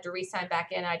booted and had to re-sign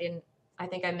back in. I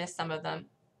think I missed some of them.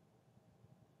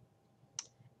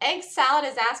 Egg Salad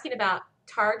is asking about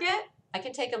Target. I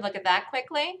can take a look at that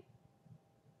quickly.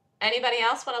 Anybody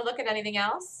else want to look at anything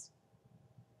else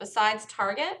besides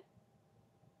Target?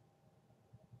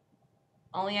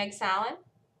 Only Egg Salad?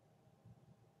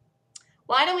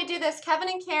 Why don't we do this? Kevin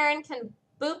and Karen can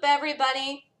boop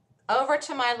everybody over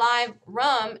to my live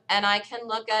room, and I can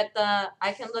look at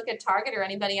Target or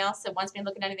anybody else that wants me to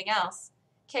look at anything else.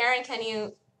 Karen, can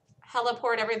you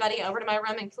heliport everybody over to my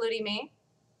room, including me?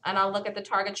 And I'll look at the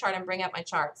Target chart and bring up my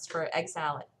charts for Egg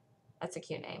Salad. That's a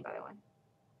cute name, by the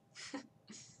way.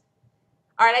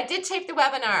 All right, I did tape the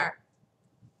webinar.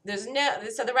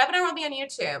 So the webinar will be on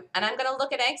YouTube, and I'm going to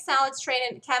look at Egg Salad's trade,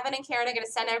 and Kevin and Karen are going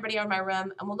to send everybody over to my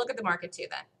room, and we'll look at the market too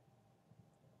then.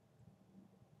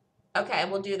 Okay,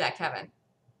 we'll do that, Kevin.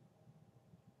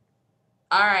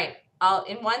 All right,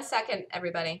 in 1 second,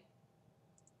 everybody.